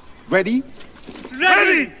and laugh. Ready?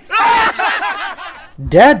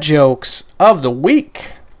 Dad jokes of the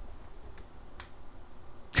week.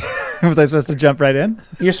 Was I supposed to jump right in?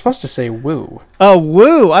 You're supposed to say woo. Oh,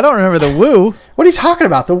 woo. I don't remember the woo. What are you talking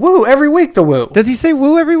about? The woo. Every week, the woo. Does he say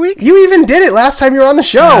woo every week? You even did it last time you were on the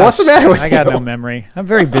show. What's the matter with you? I got no memory. I'm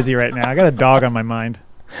very busy right now. I got a dog on my mind.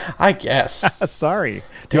 I guess. Sorry.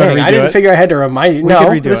 Do you want Dang, to redo I didn't it? figure I had to remind you. We No,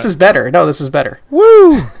 could redo this it. is better. No, this is better.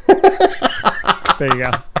 Woo. There you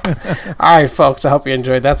go. All right, folks. I hope you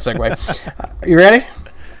enjoyed that segue. You ready?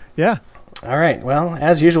 Yeah. All right. Well,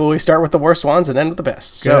 as usual, we start with the worst ones and end with the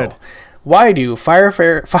best. Good. So, why do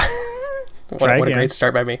firefighters... what a again. great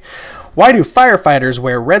start by me. Why do firefighters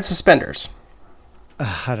wear red suspenders?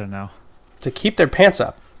 I don't know. To keep their pants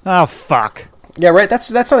up. Oh, fuck. Yeah, right.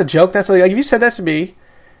 That's not a joke. That's like if you said that to me,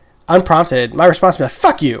 unprompted, my response would be like,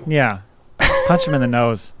 "Fuck you." Yeah. Punch him in the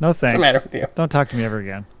nose. No thanks. What's the matter with you? Don't talk to me ever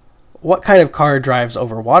again. What kind of car drives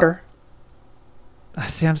over water?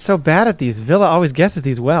 See, I'm so bad at these. Villa always guesses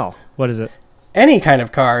these well. What is it? Any kind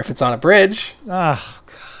of car if it's on a bridge. Oh,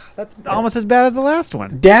 God. That's almost as bad as the last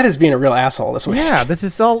one. Dad is being a real asshole this week. Yeah, this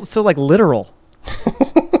is all so like literal.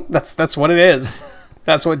 That's what it is.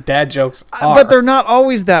 That's what dad jokes are. But they're not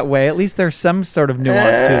always that way. At least there's some sort of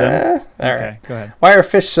nuance to them. All Okay, right. go ahead. Why are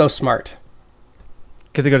fish so smart?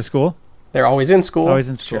 Because they go to school? They're always in school. Always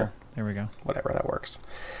in school. Sure. There we go. Whatever, that works.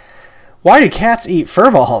 Why do cats eat fur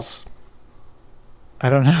balls? I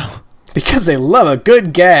don't know. Because they love a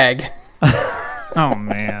good gag. Oh,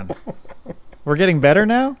 man. We're getting better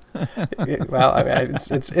now? Well, I mean,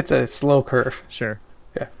 it's a slow curve. Sure.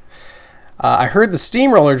 I heard the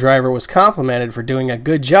steamroller driver was complimented for doing a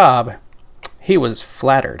good job. He was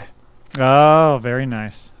flattered. Oh, very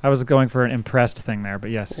nice. I was going for an impressed thing there, but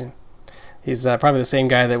yes. He's probably the same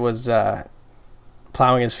guy that was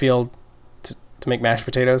plowing his field to make mashed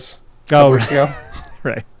potatoes a couple weeks ago.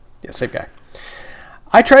 Right. Yeah, same guy.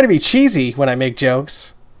 I try to be cheesy when I make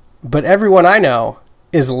jokes, but everyone I know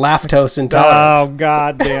is lactose Oh, intolerant.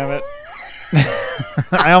 God damn it.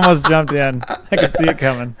 I almost jumped in. I could see it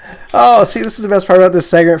coming. Oh, see, this is the best part about this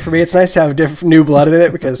segment for me. It's nice to have different new blood in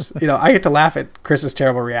it because I get to laugh at Chris's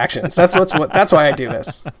terrible reactions. That's why I do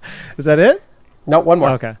this. Is that it? No, one more.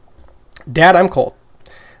 Okay. Dad, I'm cold.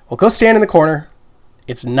 Well, go stand in the corner.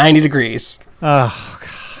 It's 90 degrees. Oh,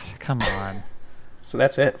 God. Come on. So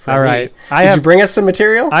that's it. For All me. right. Did you bring us some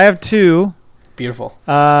material? I have two. Beautiful.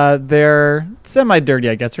 They're semi-dirty,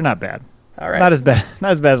 I guess. They're not bad. All right. Not as bad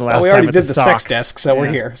as the last time. We already with did the sock. sex desk, so we're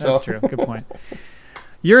Yeah, here. So That's true. Good point.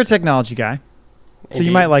 You're a technology guy, so Indeed.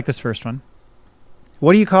 you might like this first one.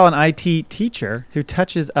 What do you call an IT teacher who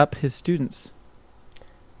touches up his students?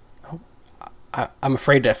 I'm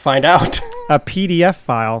afraid to find out. A PDF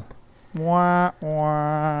file. Wah,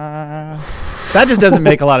 wah. That just doesn't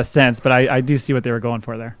make a lot of sense, but I do see what they were going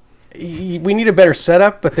for there. We need a better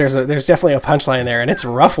setup, but there's definitely a punchline there, and it's a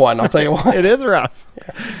rough one. I'll tell you what. It is rough.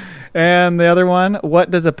 Yeah. And the other one,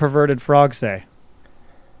 what does a perverted frog say?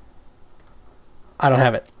 I don't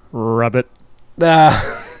have it. Rub it. Rub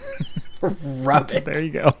it. There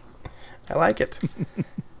you go. I like it. All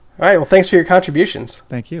right. Well, thanks for your contributions.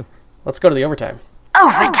 Thank you. Let's go to the overtime.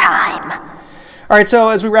 Overtime. All right, so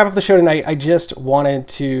as we wrap up the show tonight, I just wanted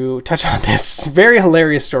to touch on this very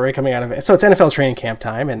hilarious story coming out of it. So it's NFL training camp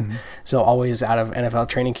time, and so always out of NFL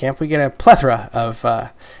training camp, we get a plethora of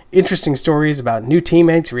interesting stories about new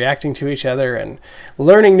teammates reacting to each other and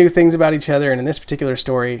learning new things about each other. And in this particular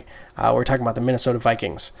story, we're talking about the Minnesota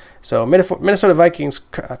Vikings. So Minnesota Vikings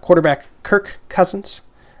quarterback Kirk Cousins,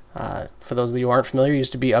 for those of you who aren't familiar,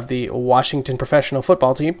 used to be of the Washington professional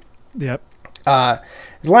football team. Yep.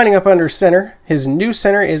 Is lining up under center. His new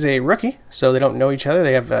center is a rookie, so they don't know each other.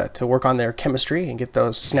 They have to work on their chemistry and get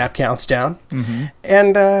those snap counts down. Mm-hmm.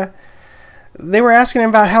 And they were asking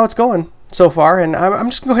him about how it's going so far, and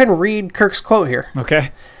I'm just going to go ahead and read Kirk's quote here.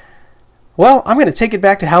 Okay. Well, I'm going to take it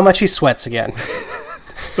back to how much he sweats again.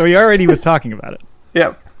 So he already was talking about it.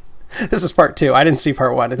 Yep. This is part 2. I didn't see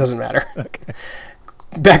part 1. It doesn't matter. Okay.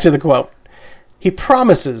 Back to the quote. He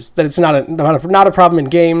promises that it's not a problem in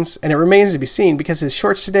games, and it remains to be seen because his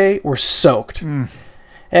shorts today were soaked.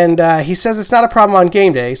 And he says it's not a problem on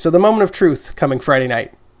game day, so the moment of truth coming Friday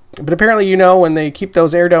night. But apparently, when they keep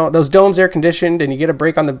those domes air conditioned and you get a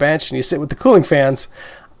break on the bench and you sit with the cooling fans,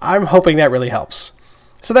 I'm hoping that really helps.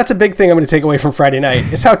 So that's a big thing I'm going to take away from Friday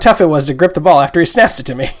night, is how tough it was to grip the ball after he snaps it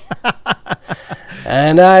to me.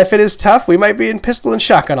 And if it is tough, we might be in pistol and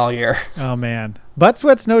shotgun all year. Oh, man. Butt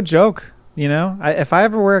sweat's no joke. If I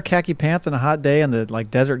ever wear khaki pants on a hot day in the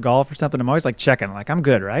desert golf or something, I'm always checking. I'm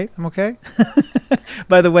good, right? I'm okay.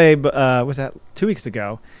 By the way, was that 2 weeks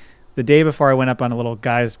ago? The day before I went up on a little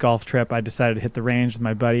guys golf trip, I decided to hit the range with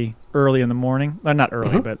my buddy early in the morning. Not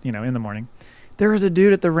early, but in the morning. There was a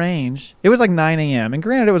dude at the range. It was 9 a.m. And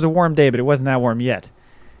granted, it was a warm day, but it wasn't that warm yet.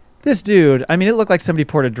 This dude, I mean, it looked like somebody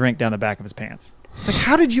poured a drink down the back of his pants. It's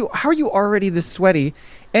like, how are you already this sweaty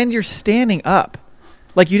and you're standing up?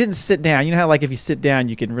 Like, you didn't sit down. You know how, like, if you sit down,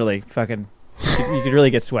 you can really fucking, you could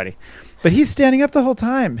really get sweaty. But he's standing up the whole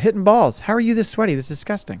time, hitting balls. How are you this sweaty? This is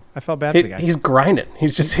disgusting. I felt bad for the guy. He's grinding.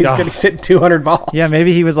 He's hitting 200 balls. Yeah,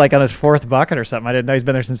 maybe he was like on his 4th bucket or something. I didn't know he's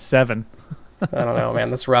been there since 7. I don't know,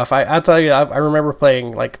 man. That's rough. I'll tell you, I remember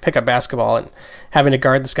playing like pickup basketball and having to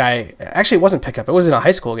guard this guy. Actually, it wasn't pickup. It was in a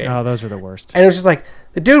high school game. Oh, those are the worst. And it was just like,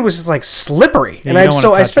 the dude was just like slippery. Yeah, and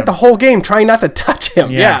I spent the whole game trying not to touch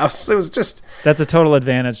him. Yeah, it was just... That's a total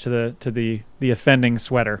advantage to the offending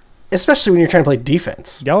sweater. Especially when you're trying to play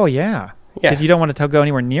defense. Oh, yeah. Yeah. Because you don't want to go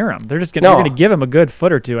anywhere near him. They're just you're going to give him a good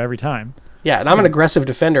foot or two every time. Yeah, and I'm an aggressive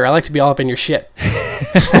defender. I like to be all up in your shit.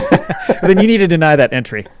 Then you need to deny that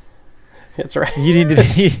entry. That's right. You need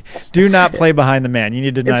to do not play behind the man. You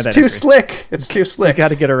need to deny that. It's too slick. It's too slick. You got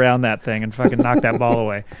to get around that thing and fucking knock that ball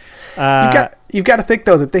away. You've got to think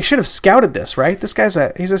though that they should have scouted this, right? This guy's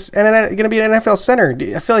going to be an NFL center.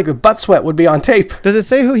 I feel like a butt sweat would be on tape. Does it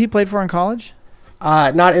say who he played for in college?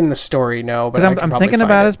 Not in the story, no. But I'm thinking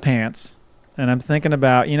about his pants, and I'm thinking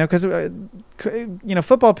about because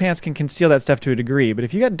football pants can conceal that stuff to a degree. But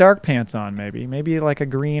if you got dark pants on, maybe like a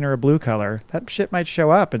green or a blue color, that shit might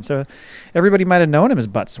show up, and so everybody might have known him as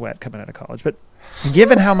butt sweat coming out of college. But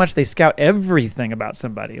given how much they scout everything about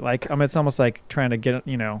somebody, it's almost like trying to get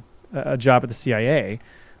a job at the CIA.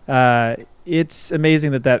 It's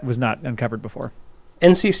amazing that was not uncovered before.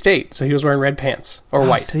 NC State, so he was wearing red pants or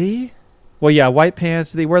white. See? Well, yeah, white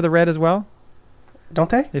pants. Do they wear the red as well? Don't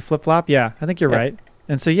they? They flip-flop? Yeah, I think you're right.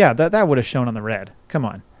 And so, yeah, that would have shown on the red. Come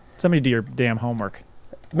on. Somebody do your damn homework.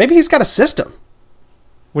 Maybe he's got a system.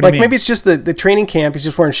 What do you mean? Maybe it's just the training camp. He's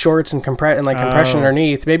just wearing shorts and compression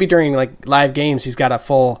underneath. Maybe during like live games, he's got a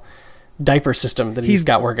full diaper system that he's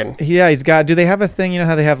got working. Yeah, he's got. Do they have a thing? You know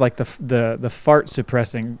how they have like the fart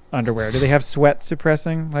suppressing underwear? Do they have sweat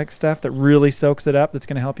suppressing like stuff that really soaks it up? That's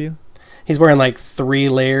going to help you. He's wearing like 3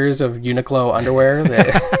 layers of Uniqlo underwear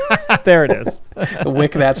that there it is.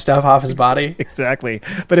 wick that stuff off his body. Exactly.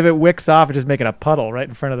 But if it wicks off, it's just making a puddle right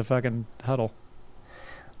in front of the fucking huddle.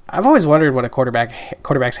 I've always wondered what a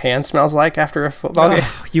quarterback's hand smells like after a football game.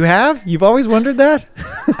 You have? You've always wondered that?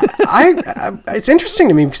 It's interesting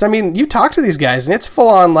to me because, I mean, you talk to these guys and it's full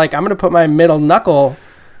on like, I'm going to put my middle knuckle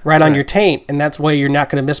right on your taint, and that's why you're not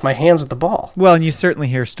going to miss my hands with the ball. Well, and you certainly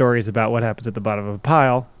hear stories about what happens at the bottom of a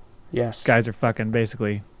pile. Yes. Guys are fucking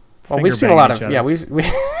basically. Well, we've seen a lot of, we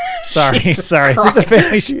Sorry. This is a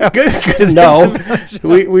family show. Good. No,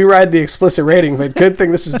 we ride the explicit rating, but good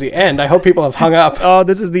thing this is the end. I hope people have hung up. Oh,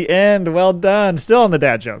 this is the end. Well done. Still on the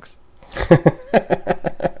dad jokes.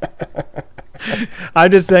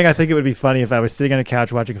 I'm just saying I think it would be funny if I was sitting on a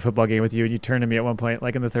couch watching a football game with you and you turned to me at one point,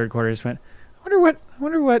 like in the third quarter, and just went, I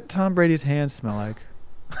wonder what Tom Brady's hands smell like.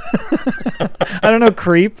 I don't know,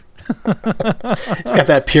 creep. He's got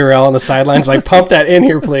that Purell on the sidelines, like, pump that in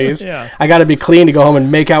here, please. Yeah. I got to be clean to go home and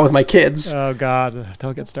make out with my kids. Oh, God.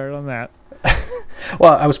 Don't get started on that.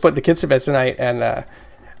 Well, I was putting the kids to bed tonight, and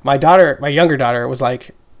my younger daughter, was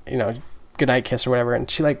like, goodnight kiss or whatever, and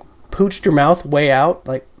she, like, pooched her mouth way out,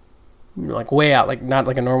 like way out, like not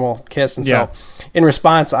like a normal kiss. And so in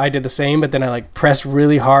response, I did the same, but then I, like, pressed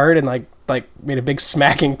really hard and, like made a big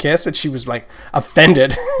smacking kiss, and she was like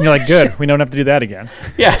offended. You're like, good, we don't have to do that again.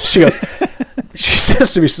 Yeah, she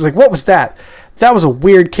says to me, she's like, what was that? That was a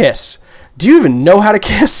weird kiss. Do you even know how to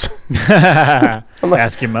kiss? I'm like,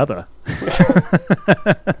 ask your mother. Ask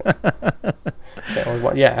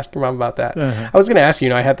your mom about that. I was going to ask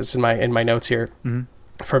you, I had this in my notes here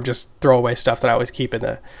from just throwaway stuff that I always keep in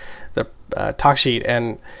the talk sheet,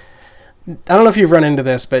 and I don't know if you've run into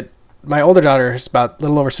this, but my older daughter is about a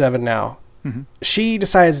little over 7 now. Mm-hmm. She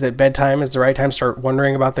decides that bedtime is the right time to start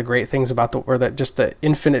wondering about the great things about just the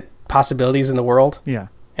infinite possibilities in the world. Yeah.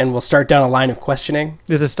 And we'll start down a line of questioning.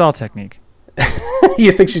 There's a stall technique.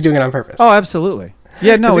 You think she's doing it on purpose? Oh, absolutely.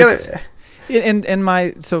 Yeah, no,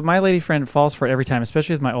 my lady friend falls for it every time,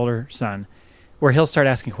 especially with my older son, where he'll start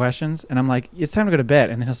asking questions, and I'm like, it's time to go to bed,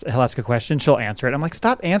 and then he'll ask a question, she'll answer it. I'm like,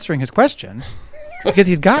 stop answering his questions, because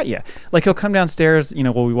he's got you. Like, he'll come downstairs,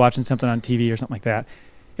 we'll be watching something on TV or something like that,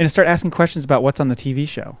 and he'll start asking questions about what's on the TV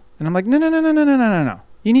show. And I'm like, no.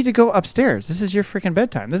 You need to go upstairs. This is your freaking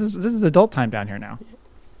bedtime. This is adult time down here now.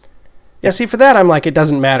 Yeah, see, for that, I'm like, it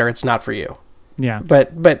doesn't matter. It's not for you. Yeah.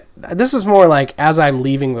 But this is more like as I'm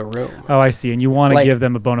leaving the room. Oh, I see. And you want to give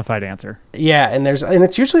them a bona fide answer. Yeah, and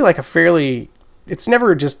it's usually like it's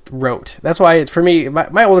never just rote. That's why for me,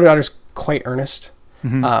 my older daughter's quite earnest.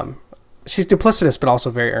 Mm-hmm. She's duplicitous, but also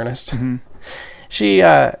very earnest. Mm-hmm.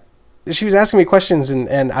 she was asking me questions,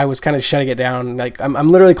 and I was kind of shutting it down. Like, I'm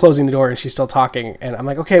literally closing the door, and she's still talking. And I'm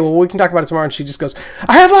like, okay, well, we can talk about it tomorrow. And she just goes,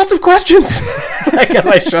 I have lots of questions. Like, as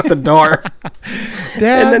I shut the door.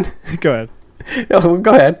 Dad, And then, go ahead. no,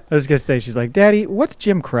 go ahead. I was gonna say, she's like, Daddy, what's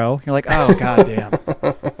Jim Crow? You're like, oh goddamn.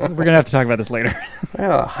 We're gonna have to talk about this later.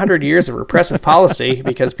 Well, 100 years of repressive policy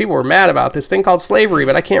because people were mad about this thing called slavery,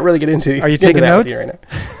 but I can't really get into. Are you into taking that with notes? you right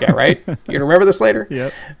now. Yeah, right. You gonna remember this later?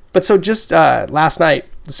 Yep. But so just last night,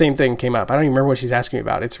 the same thing came up. I don't even remember what she's asking me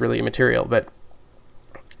about. It's really immaterial. But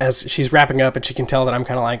as she's wrapping up, and she can tell that I'm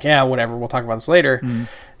kind of like, yeah, whatever. We'll talk about this later.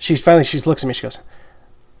 She looks at me. She goes,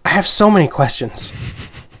 I have so many questions.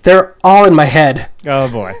 They're all in my head.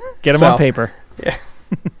 Oh boy, get them So- on paper. Yeah,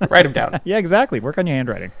 write them down. Yeah, exactly. Work on your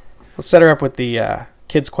handwriting. Let's set her up with the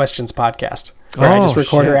Kids Questions podcast, where I just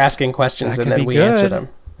record her shit. asking questions That and could then be we good. answer them.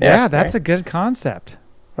 Yeah, that's right. a good concept.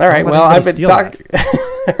 All right. Don't let Well, I've anybody been steal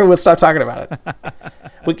talking. We'll stop talking about it.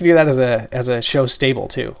 We can do that as a show stable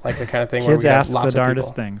too, like the kind of thing where Kids we have ask lots the of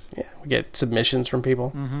darndest people. things. Yeah, we get submissions from people.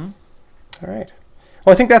 Mm-hmm. All right.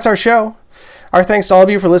 Well, I think that's our show. Our thanks to all of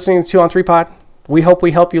you for listening to 2 on 3 Pod. We hope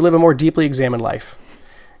we help you live a more deeply examined life.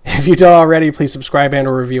 If you don't already, please subscribe and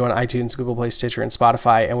or review on iTunes, Google Play, Stitcher, and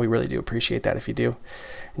Spotify, and we really do appreciate that if you do.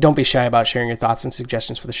 Don't be shy about sharing your thoughts and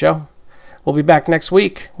suggestions for the show. We'll be back next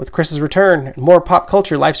week with Chris's return and more pop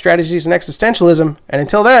culture, life strategies, and existentialism. And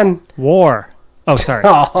until then, War. Oh, sorry.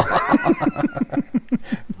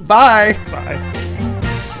 bye. Bye.